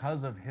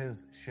because of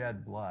his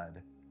shed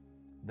blood,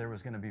 there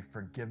was going to be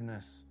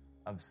forgiveness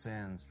of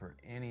sins for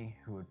any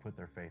who would put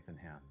their faith in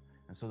him.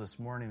 And so this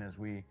morning, as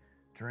we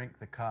drink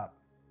the cup,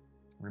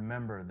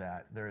 remember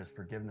that there is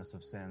forgiveness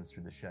of sins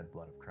through the shed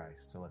blood of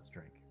Christ. So let's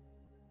drink.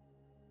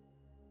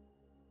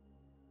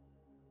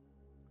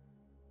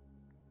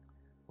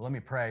 Well, let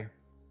me pray,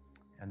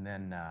 and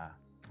then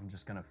I'm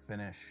just going to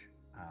finish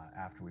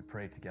after we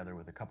pray together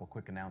with a couple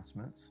quick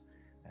announcements,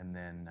 and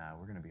then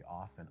we're going to be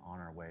off and on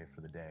our way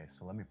for the day.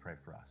 So let me pray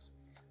for us.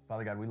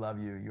 Father God, we love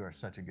you. You are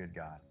such a good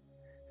God.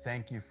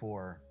 Thank you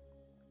for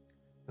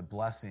the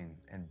blessing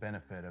and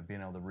benefit of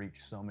being able to reach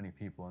so many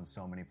people in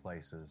so many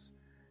places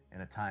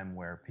in a time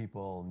where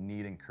people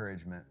need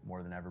encouragement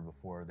more than ever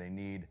before. They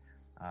need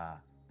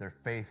their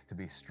faith to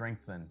be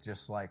strengthened,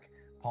 just like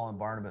Paul and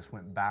Barnabas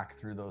went back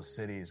through those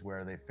cities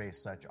where they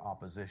faced such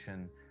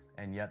opposition,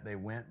 and yet they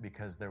went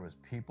because there was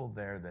people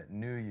there that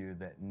knew you,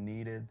 that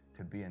needed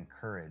to be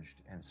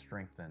encouraged and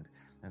strengthened.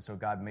 And so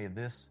God, may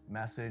this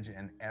message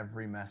and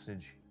every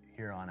message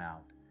here on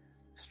out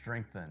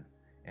strengthen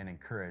and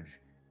encourage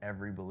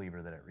every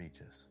believer that it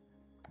reaches.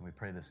 And we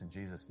pray this in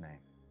Jesus' name.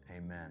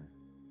 Amen.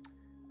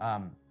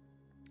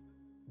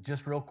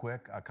 Just real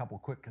quick, a couple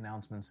quick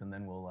announcements, and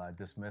then we'll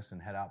dismiss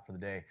and head out for the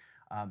day.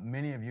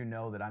 Many of you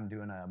know that I'm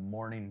doing a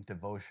morning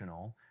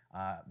devotional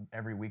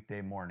every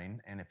weekday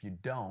morning, and if you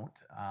don't,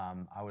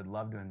 I would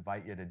love to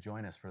invite you to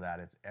join us for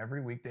that. It's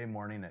every weekday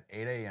morning at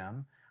 8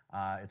 a.m.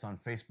 It's on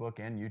Facebook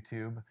and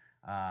YouTube,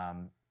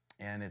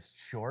 and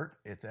it's short.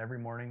 It's every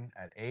morning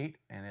at 8,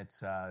 and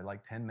it's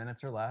like 10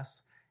 minutes or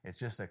less. It's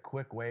just a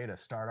quick way to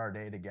start our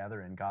day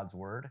together in God's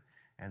Word.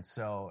 And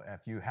so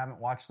if you haven't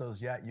watched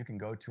those yet, you can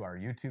go to our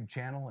YouTube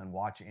channel and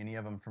watch any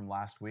of them from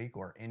last week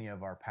or any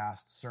of our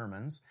past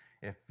sermons.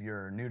 If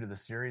you're new to the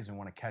series and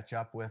want to catch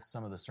up with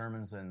some of the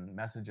sermons and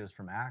messages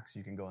from Acts,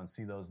 you can go and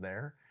see those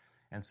there.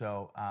 And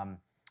so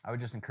I would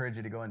just encourage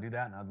you to go and do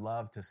that. And I'd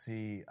love to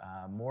see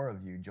more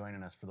of you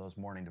joining us for those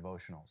morning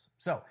devotionals.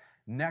 So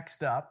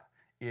next up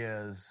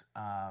is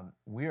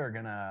we are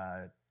going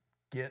to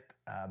get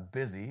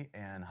busy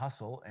and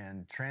hustle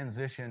and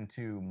transition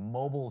to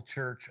mobile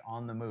church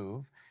on the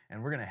move.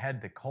 And we're going to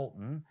head to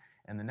Colton.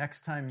 And the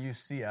next time you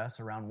see us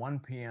around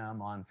 1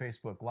 p.m. on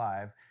Facebook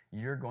Live,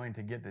 you're going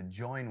to get to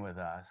join with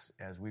us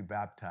as we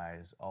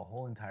baptize a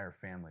whole entire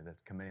family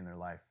that's committing their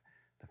life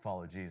to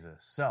follow Jesus.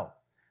 So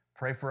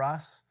pray for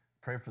us,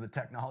 pray for the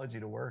technology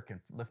to work, and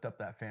lift up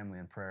that family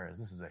in prayer, as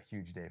this is a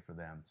huge day for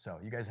them. So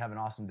you guys have an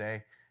awesome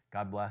day.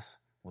 God bless.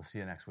 We'll see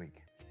you next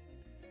week.